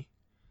me,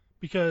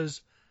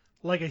 because,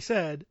 like I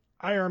said,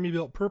 I army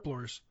built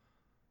purplers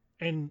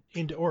and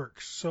into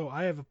orcs, so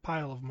I have a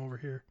pile of them over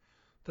here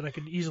that I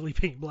could easily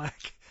paint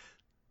black.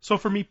 So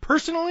for me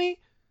personally,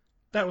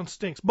 that one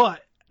stinks.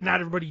 But not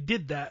everybody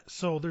did that,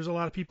 so there's a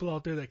lot of people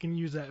out there that can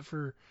use that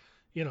for,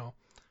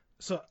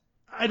 So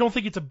I don't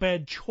think it's a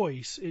bad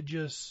choice. It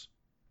just,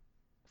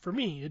 for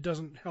me, it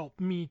doesn't help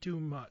me too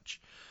much.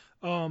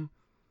 Yeah,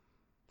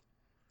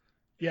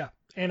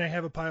 and I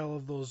have a pile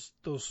of those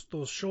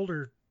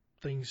shoulder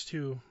things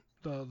too.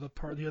 The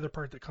other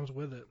part that comes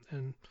with it.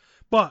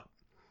 But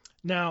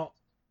now,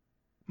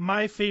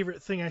 my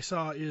favorite thing I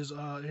saw is,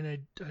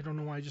 and I don't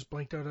know why I just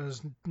blanked out on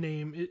his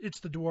name.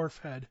 It's the dwarf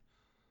head.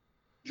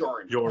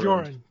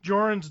 Joran.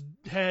 Joran's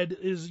head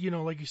is,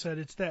 like you said,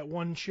 it's that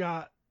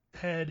one-shot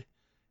head,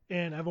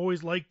 and I've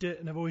always liked it,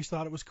 and I've always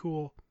thought it was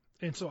cool,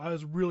 and so I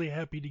was really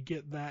happy to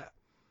get that,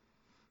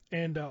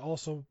 and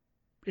also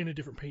in a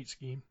different paint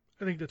scheme.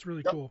 I think that's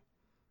really cool.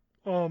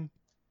 Totally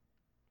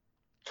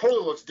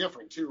looks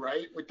different too,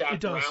 right? With that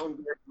brown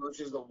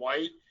versus the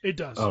white. It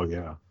does. Oh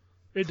yeah.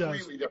 It does.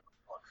 Completely different.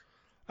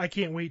 I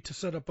can't wait to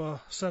set up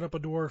a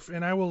dwarf,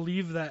 and I will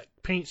leave that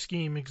paint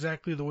scheme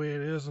exactly the way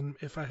it is, and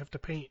if I have to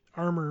paint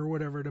armor or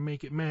whatever to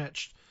make it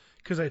matched,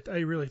 because I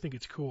really think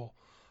it's cool.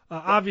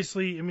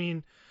 Obviously, I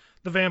mean,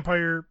 the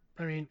vampire,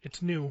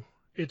 it's new,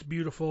 it's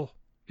beautiful,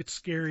 it's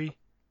scary.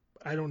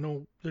 I don't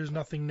know, there's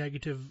nothing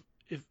negative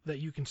that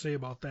you can say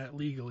about that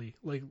legally.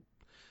 Like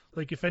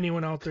if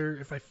anyone out there,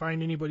 if I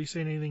find anybody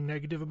saying anything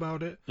negative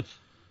about it,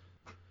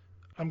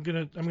 I'm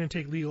gonna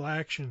take legal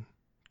action,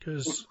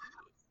 because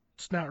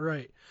it's not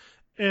right.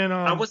 And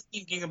I was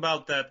thinking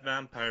about that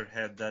vampire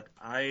head, that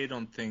I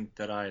don't think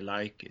that I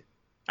like it.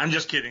 I'm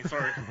just kidding,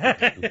 sorry.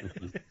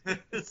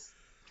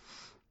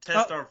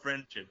 Test our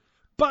friendship.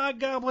 Bog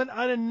Goblin,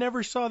 I'd have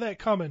never saw that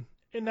coming,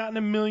 and not in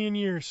a million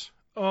years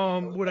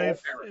would I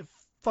have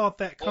thought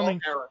that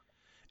coming.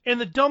 And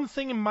the dumb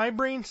thing in my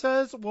brain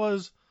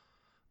was,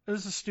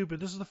 this is stupid,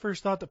 this is the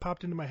first thought that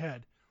popped into my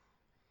head.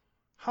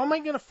 How am I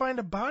going to find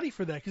a body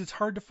for that? Because it's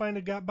hard to find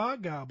a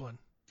Bog Goblin.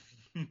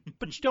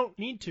 But you don't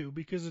need to,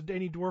 because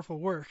any dwarf will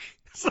work.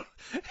 So,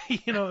 you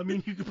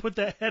can put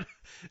that head.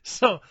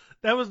 So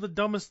that was the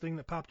dumbest thing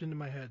that popped into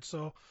my head.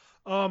 So,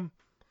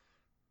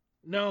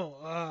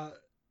 no,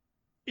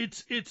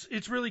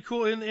 it's really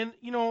cool. And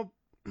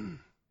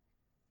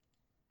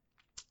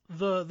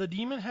the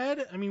demon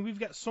head. I mean, we've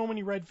got so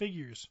many red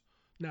figures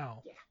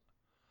now,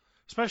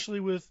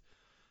 especially with.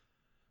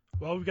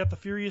 Well, we've got the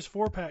Furious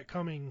 4-pack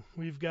coming.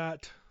 We've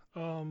got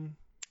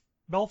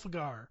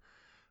Belphegor.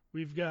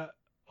 We've got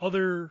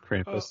other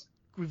Krampus.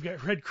 We've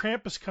got Red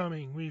Krampus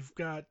coming. We've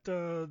got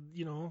the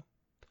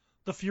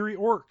Fury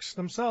Orcs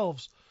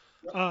themselves.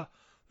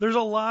 There's a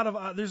lot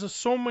of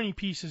so many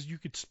pieces you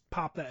could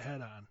pop that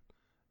head on.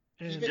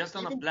 And Just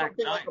on a even Black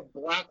something Knight. like a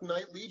Black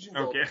Knight Legion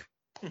builder.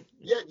 Okay.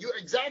 Yeah, you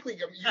exactly.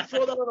 You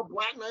throw that on a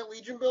Black Knight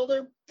Legion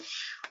builder.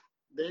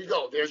 There you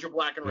go. There's your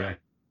black and red.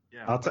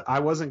 Yeah. I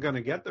wasn't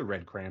gonna get the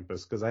red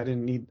Krampus because I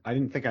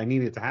didn't think I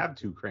needed to have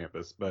 2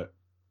 Krampus, but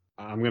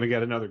I'm gonna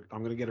get a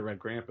red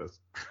Krampus.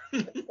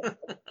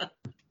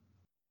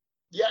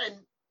 Yeah, and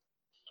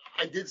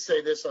I did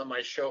say this on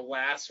my show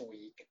last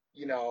week,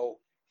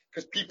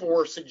 because people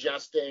were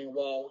suggesting,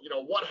 well,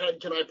 what head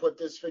can I put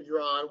this figure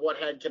on? What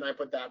head can I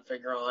put that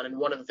figure on? And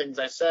one of the things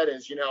I said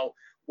is,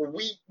 when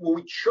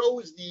we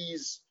chose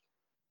these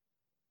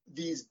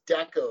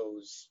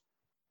decos,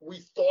 we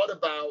thought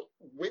about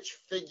which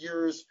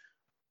figures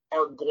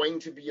are going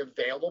to be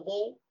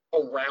available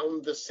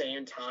around the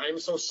same time.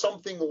 So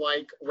something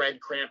like Red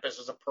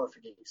Krampus is a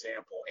perfect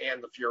example,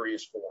 and the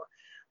Furious Four.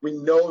 We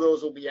know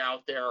those will be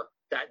out there.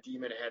 That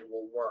Demon Head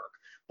will work.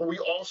 But we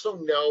also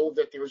know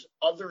that there's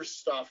other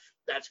stuff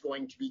that's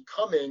going to be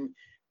coming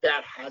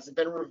that hasn't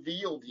been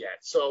revealed yet.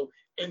 So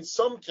in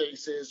some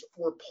cases,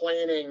 we're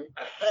planning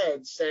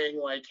ahead saying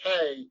like,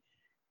 hey,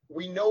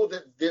 we know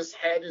that this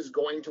head is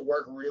going to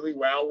work really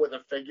well with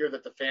a figure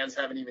that the fans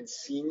haven't even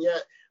seen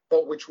yet,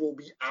 but which will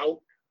be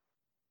out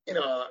in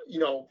a,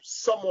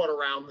 somewhat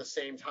around the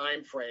same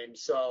time frame.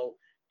 So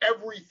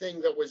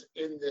everything that was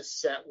in this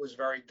set was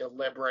very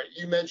deliberate.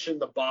 You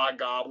mentioned the Bog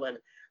Goblin.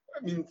 I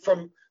mean,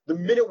 from the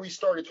minute we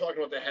started talking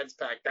about the heads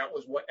pack, that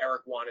was what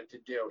Eric wanted to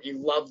do. He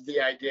loved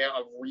the idea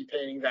of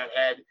repainting that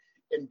head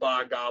in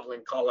Bog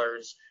Goblin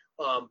colors.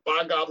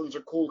 Bog Goblins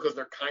are cool because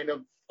they're kind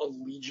of a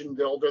Legion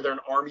builder. They're an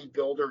army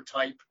builder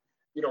type,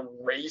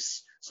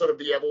 race. So to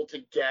be able to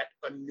get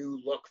a new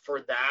look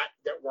for that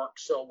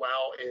works so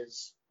well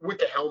is with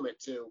the helmet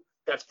too.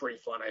 That's pretty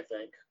fun, I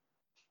think.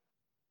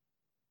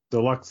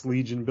 Deluxe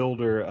Legion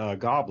builder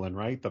Goblin,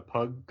 right? The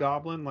Pug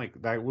Goblin,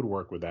 like that would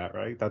work with that,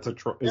 right? That's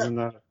isn't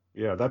that?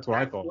 Yeah, that's what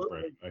Absolutely.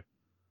 I thought. Right?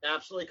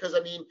 Absolutely, because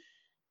I mean,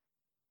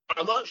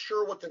 I'm not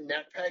sure what the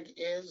net peg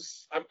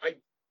is. I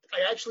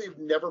actually have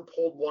never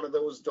pulled one of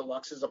those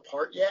deluxes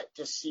apart yet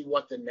to see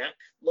what the neck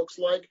looks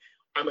like.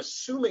 I'm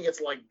assuming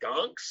it's like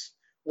Gonks,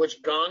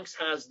 which Gonks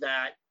has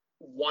that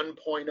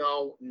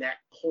 1.0 neck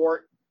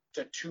port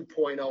to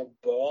 2.0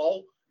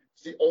 ball.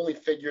 It's the only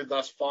figure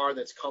thus far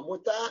that's come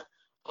with that.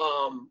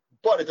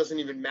 But it doesn't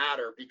even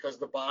matter because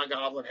the Bog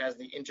Goblin has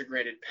the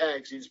integrated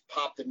pegs. You just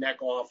pop the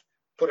neck off,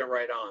 put it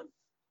right on.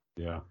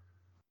 Yeah.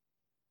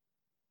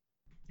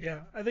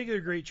 Yeah, I think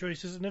they're great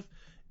choices. And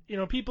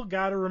if, people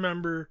got to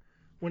remember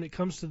when it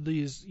comes to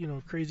these,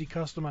 crazy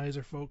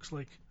customizer folks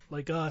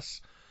like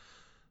us,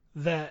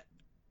 that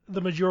the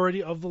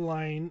majority of the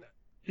line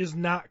is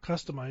not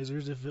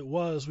customizers. If it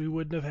was, we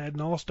wouldn't have had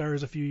an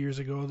All-Stars a few years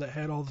ago that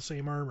had all the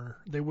same armor.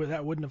 That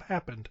wouldn't have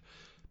happened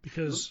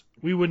because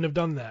we wouldn't have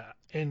done that.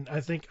 And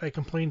I think I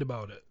complained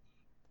about it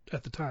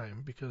at the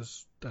time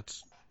because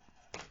that's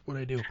what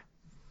I do.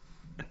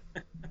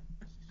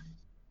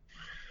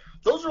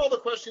 Those are all the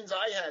questions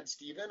I had,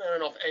 Steven. I don't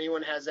know if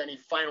anyone has any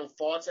final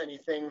thoughts,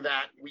 anything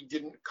that we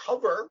didn't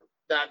cover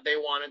that they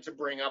wanted to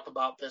bring up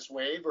about this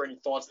wave, or any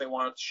thoughts they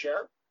wanted to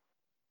share.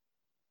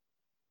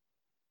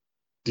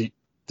 Did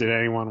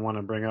anyone want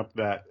to bring up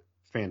that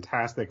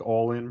fantastic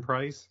all-in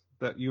price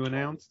that you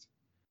announced?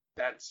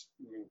 That's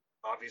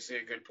obviously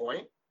a good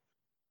point.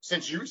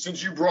 Since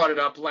you brought it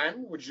up,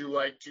 Len, would you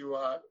like to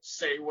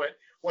say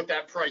what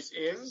that price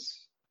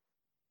is?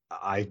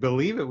 I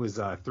believe it was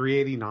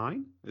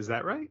 $389. Is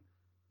that right?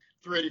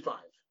 $385.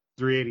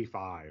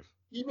 $385.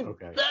 Even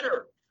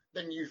better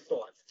than you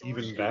thought.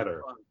 Even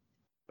better.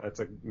 That's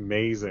an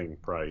amazing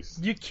price.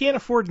 You can't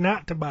afford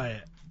not to buy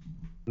it.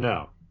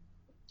 No.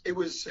 It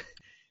was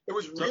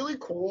really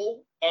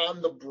cool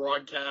on the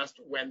broadcast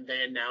when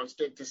they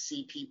announced it to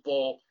see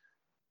people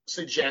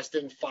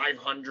suggesting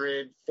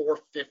 500,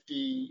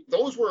 450.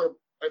 Those were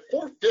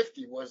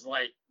 450 was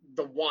like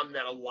the one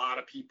that a lot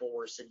of people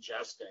were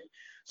suggesting.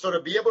 So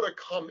to be able to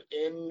come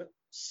in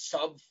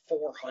sub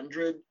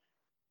 400,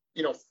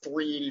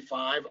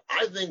 385,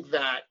 I think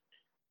that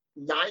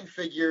 9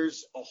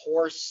 figures, a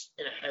horse,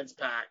 and a heads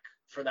pack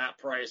for that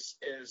price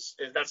is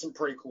that's some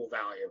pretty cool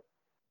value.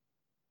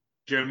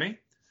 Jeremy,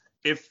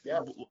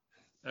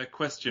 a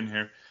question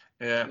here.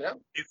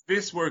 If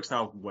this works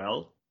out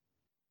well,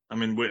 I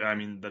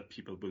mean that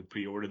people will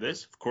pre-order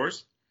this, of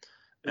course.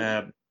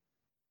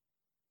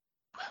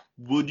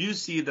 Would you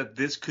see that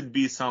this could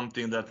be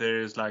something that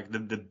there is like the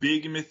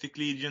big Mythic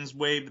Legions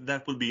wave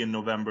that will be in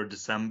November,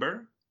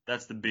 December?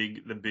 That's the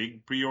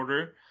big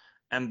pre-order,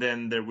 and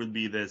then there will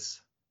be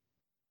this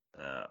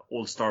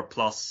All-Star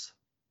Plus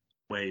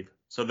wave.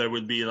 So there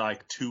will be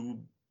like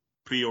 2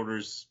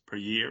 pre-orders per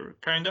year,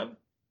 kind of.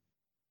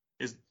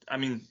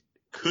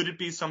 Could it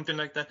be something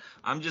like that?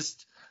 I'm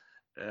just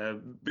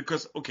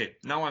because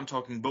now I'm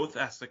talking both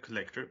as a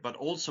collector, but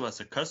also as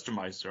a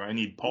customizer. I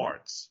need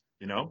parts.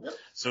 Yep.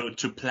 So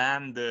to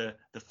plan the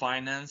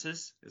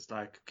finances, it's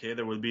like,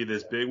 there will be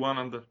this big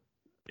one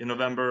in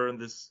November and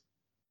this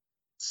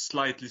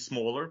slightly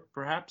smaller,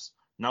 perhaps.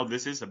 Now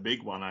this is a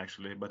big one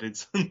actually, but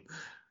it's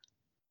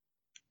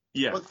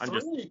Yeah, But I'm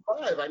just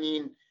 385, I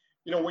mean,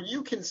 when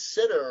you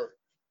consider,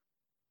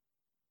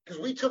 because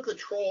we took the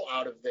troll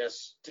out of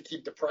this to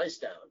keep the price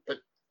down, but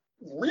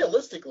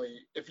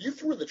realistically, if you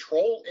threw the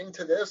troll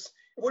into this,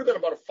 it would have been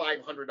about a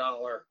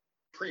 $500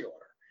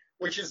 pre-order,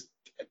 which is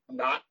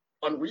not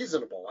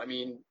unreasonable. I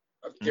mean,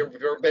 there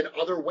have been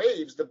other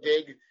waves. The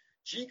big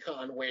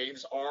G-Con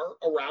waves are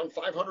around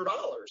 $500.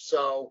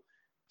 So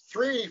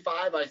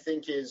 385, I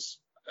think, is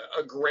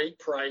a great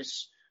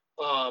price.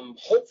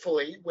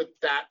 Hopefully, with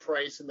that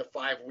price in the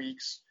 5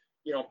 weeks,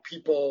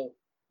 people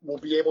will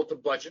be able to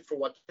budget for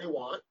what they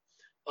want.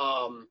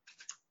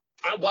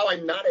 While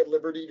I'm not at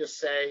liberty to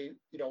say,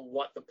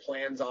 what the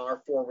plans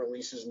are for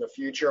releases in the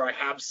future, I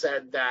have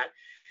said that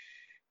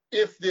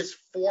if this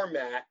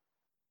format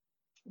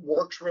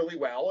works really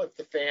well, if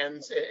the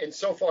fans, and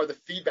so far the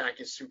feedback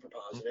is super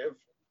positive,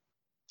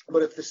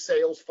 but if the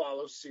sales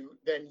follow suit,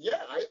 then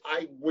yeah,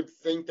 I would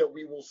think that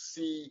we will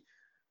see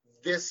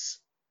this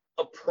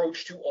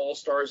approach to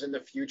All-Stars in the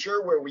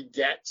future where we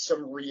get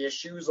some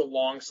reissues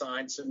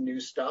alongside some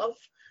new stuff.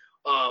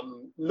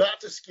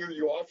 Not to scare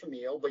you off,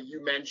 Emil, but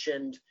you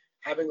mentioned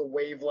having a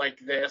wave like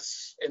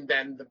this and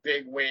then the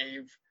big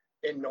wave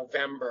in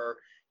November.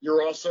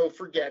 You're also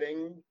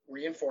forgetting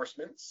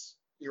reinforcements.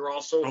 You're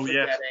also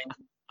forgetting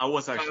I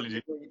was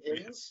actually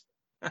Legions,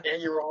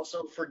 and you're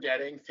also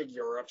forgetting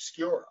Figura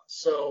Obscura.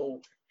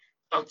 So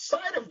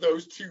outside of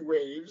those two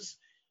waves,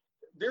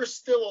 there's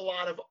still a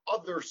lot of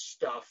other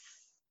stuff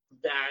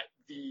that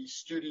the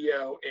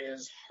studio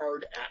is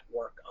hard at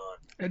work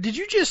on. Did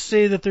you just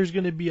say that there's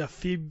going to be a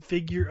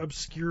Figure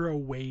Obscura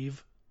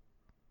wave?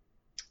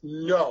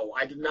 No,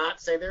 I did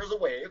not say there's a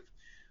wave.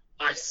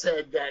 I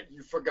said that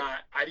you forgot.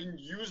 I didn't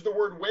use the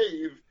word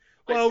wave.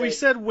 Well, we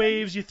said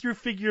waves. You threw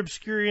Figure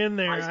Obscura in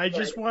there. I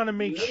just want to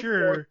make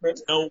sure.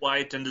 Snow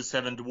White and the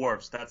Seven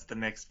Dwarfs. That's the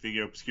next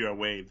Figure Obscura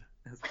wave.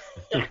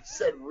 I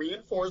said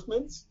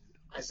reinforcements.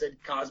 I said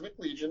Cosmic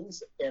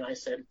Legions, and I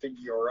said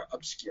Figura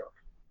Obscura.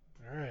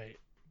 All right.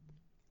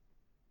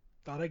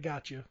 Thought I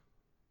got you.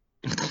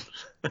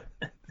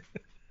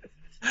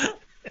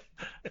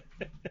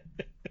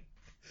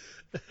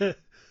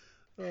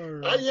 All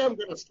right. I am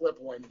going to slip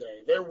one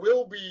day. There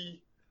will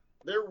be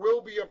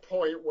a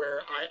point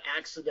where I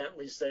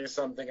accidentally say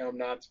something I'm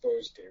not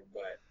supposed to,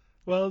 but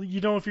well,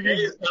 if you're it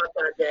is not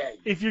that day.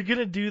 If you're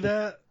gonna do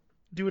that,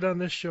 do it on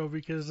this show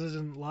because this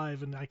isn't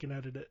live and I can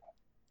edit it.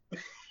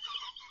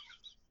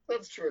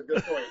 That's true.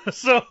 Good point.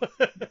 So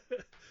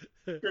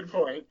good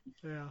point.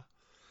 Yeah.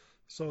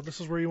 So this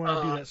is where you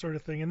want to do that sort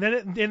of thing, and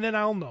then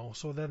I'll know.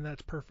 So then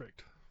that's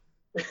perfect.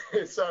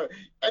 So,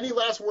 any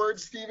last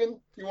words, Steven?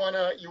 You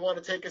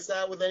wanna take us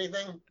out with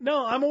anything?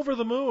 No, I'm over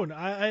the moon.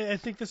 I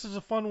think this is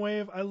a fun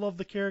wave. I love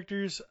the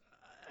characters.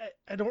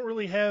 I don't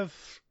really have.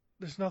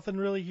 There's nothing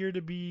really here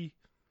to be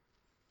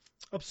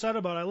upset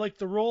about. I like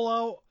the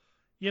rollout.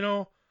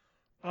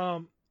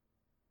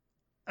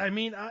 I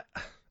mean,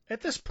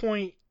 at this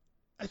point,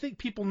 I think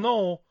people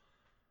know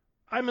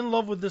I'm in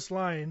love with this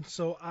line.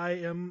 So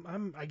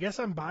I guess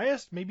I'm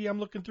biased. Maybe I'm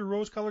looking through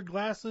rose-colored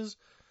glasses,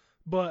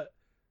 but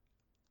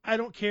I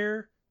don't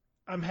care.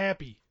 I'm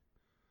happy.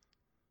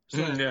 So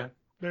yeah.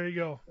 There you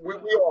go. We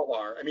all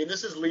are. I mean,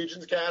 this is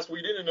Legion's cast.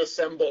 We didn't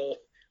assemble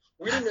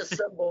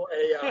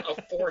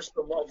a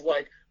foursome of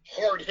like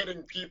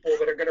hard-hitting people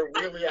that are going to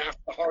really ask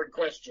the hard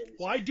questions.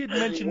 Well, I did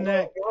mention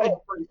that. We're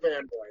all pretty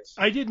fanboys.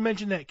 I did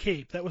mention that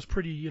cape. That was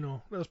pretty.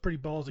 That was pretty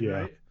ballsy, Yeah.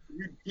 right?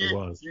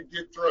 You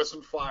did throw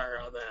some fire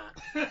on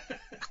that.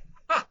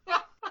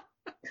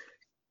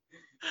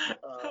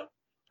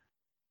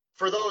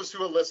 For those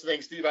who are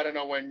listening, Steve, I don't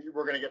know when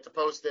we're going to get to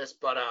post this,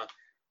 but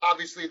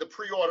obviously the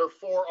pre-order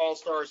for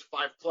All-Stars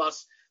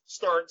 5+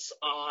 starts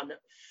on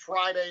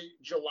Friday,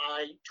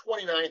 July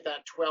 29th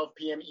at 12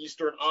 p.m.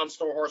 Eastern on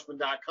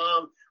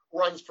StoreHorseman.com.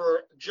 Runs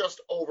for just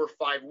over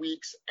 5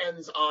 weeks.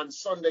 Ends on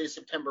Sunday,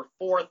 September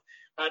 4th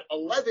at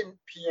 11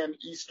 p.m.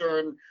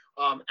 Eastern.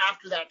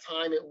 After that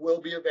time, it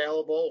will be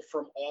available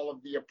from all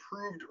of the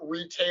approved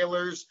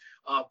retailers.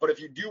 But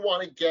if you do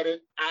want to get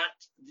it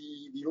at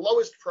the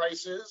lowest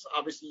prices,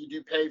 obviously you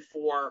do pay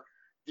for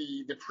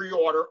the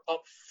pre-order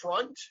up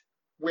front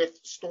with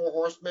Store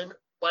Horseman,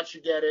 lets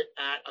you get it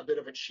at a bit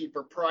of a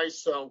cheaper price.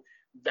 So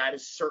that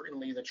is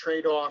certainly the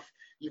trade-off.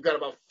 You've got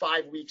about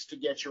 5 weeks to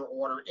get your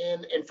order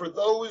in. And for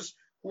those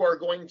who are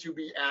going to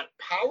be at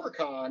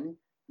PowerCon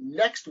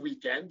next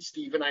weekend,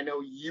 Stephen, I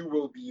know you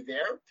will be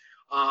there.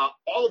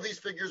 All of these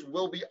figures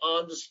will be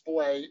on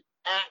display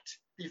at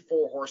the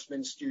Four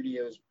Horsemen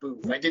Studios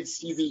booth. I did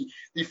see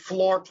the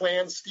floor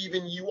plan.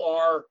 Stephen, you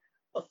are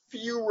a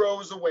few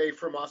rows away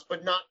from us,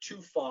 but not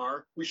too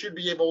far. We should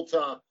be able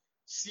to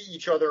see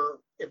each other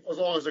as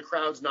long as the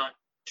crowd's not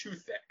too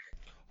thick.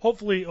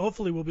 Hopefully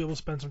we'll be able to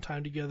spend some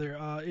time together.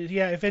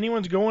 If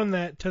anyone's going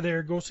to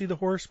there, go see the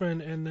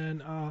Horsemen, and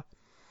then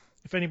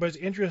if anybody's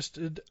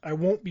interested, I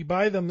won't be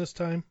by them this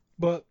time,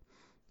 but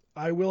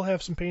I will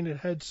have some painted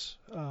heads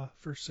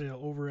for sale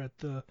over at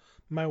the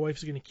My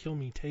Wife's Gonna Kill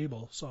Me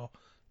table. So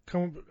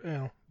come,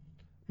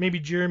 maybe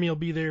Jeremy will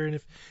be there, and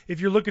if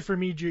you're looking for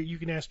me, you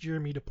can ask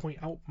Jeremy to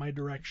point out my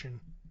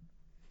direction.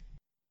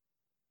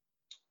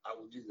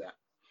 do that.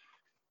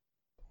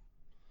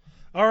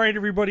 All right,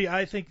 everybody.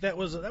 I think that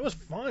was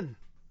fun,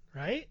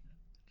 right?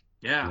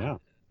 Yeah.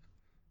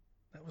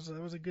 That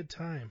was a good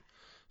time.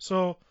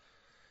 So,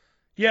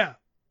 yeah,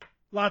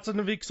 lots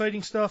of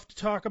exciting stuff to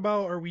talk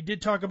about, or we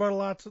did talk about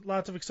lots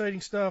of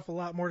exciting stuff. A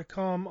lot more to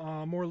come.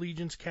 More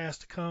Legions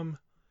cast to come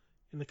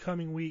in the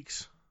coming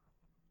weeks.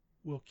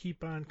 We'll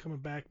keep on coming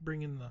back,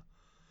 bringing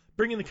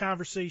the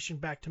conversation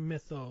back to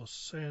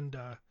Mythos and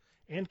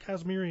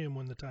Cosmerium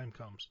when the time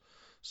comes.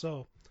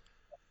 So,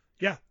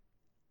 yeah,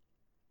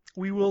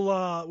 we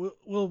will.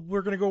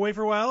 We're gonna go away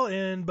for a while,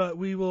 but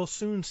we will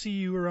soon see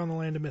you around the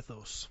land of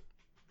Mythos.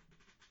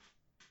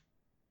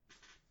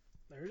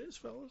 There it is,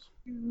 fellas.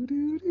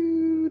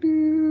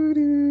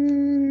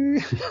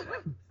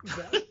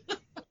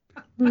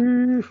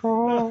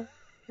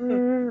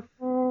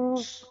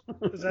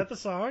 Is that the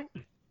song?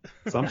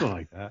 Something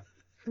like that.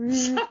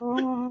 Just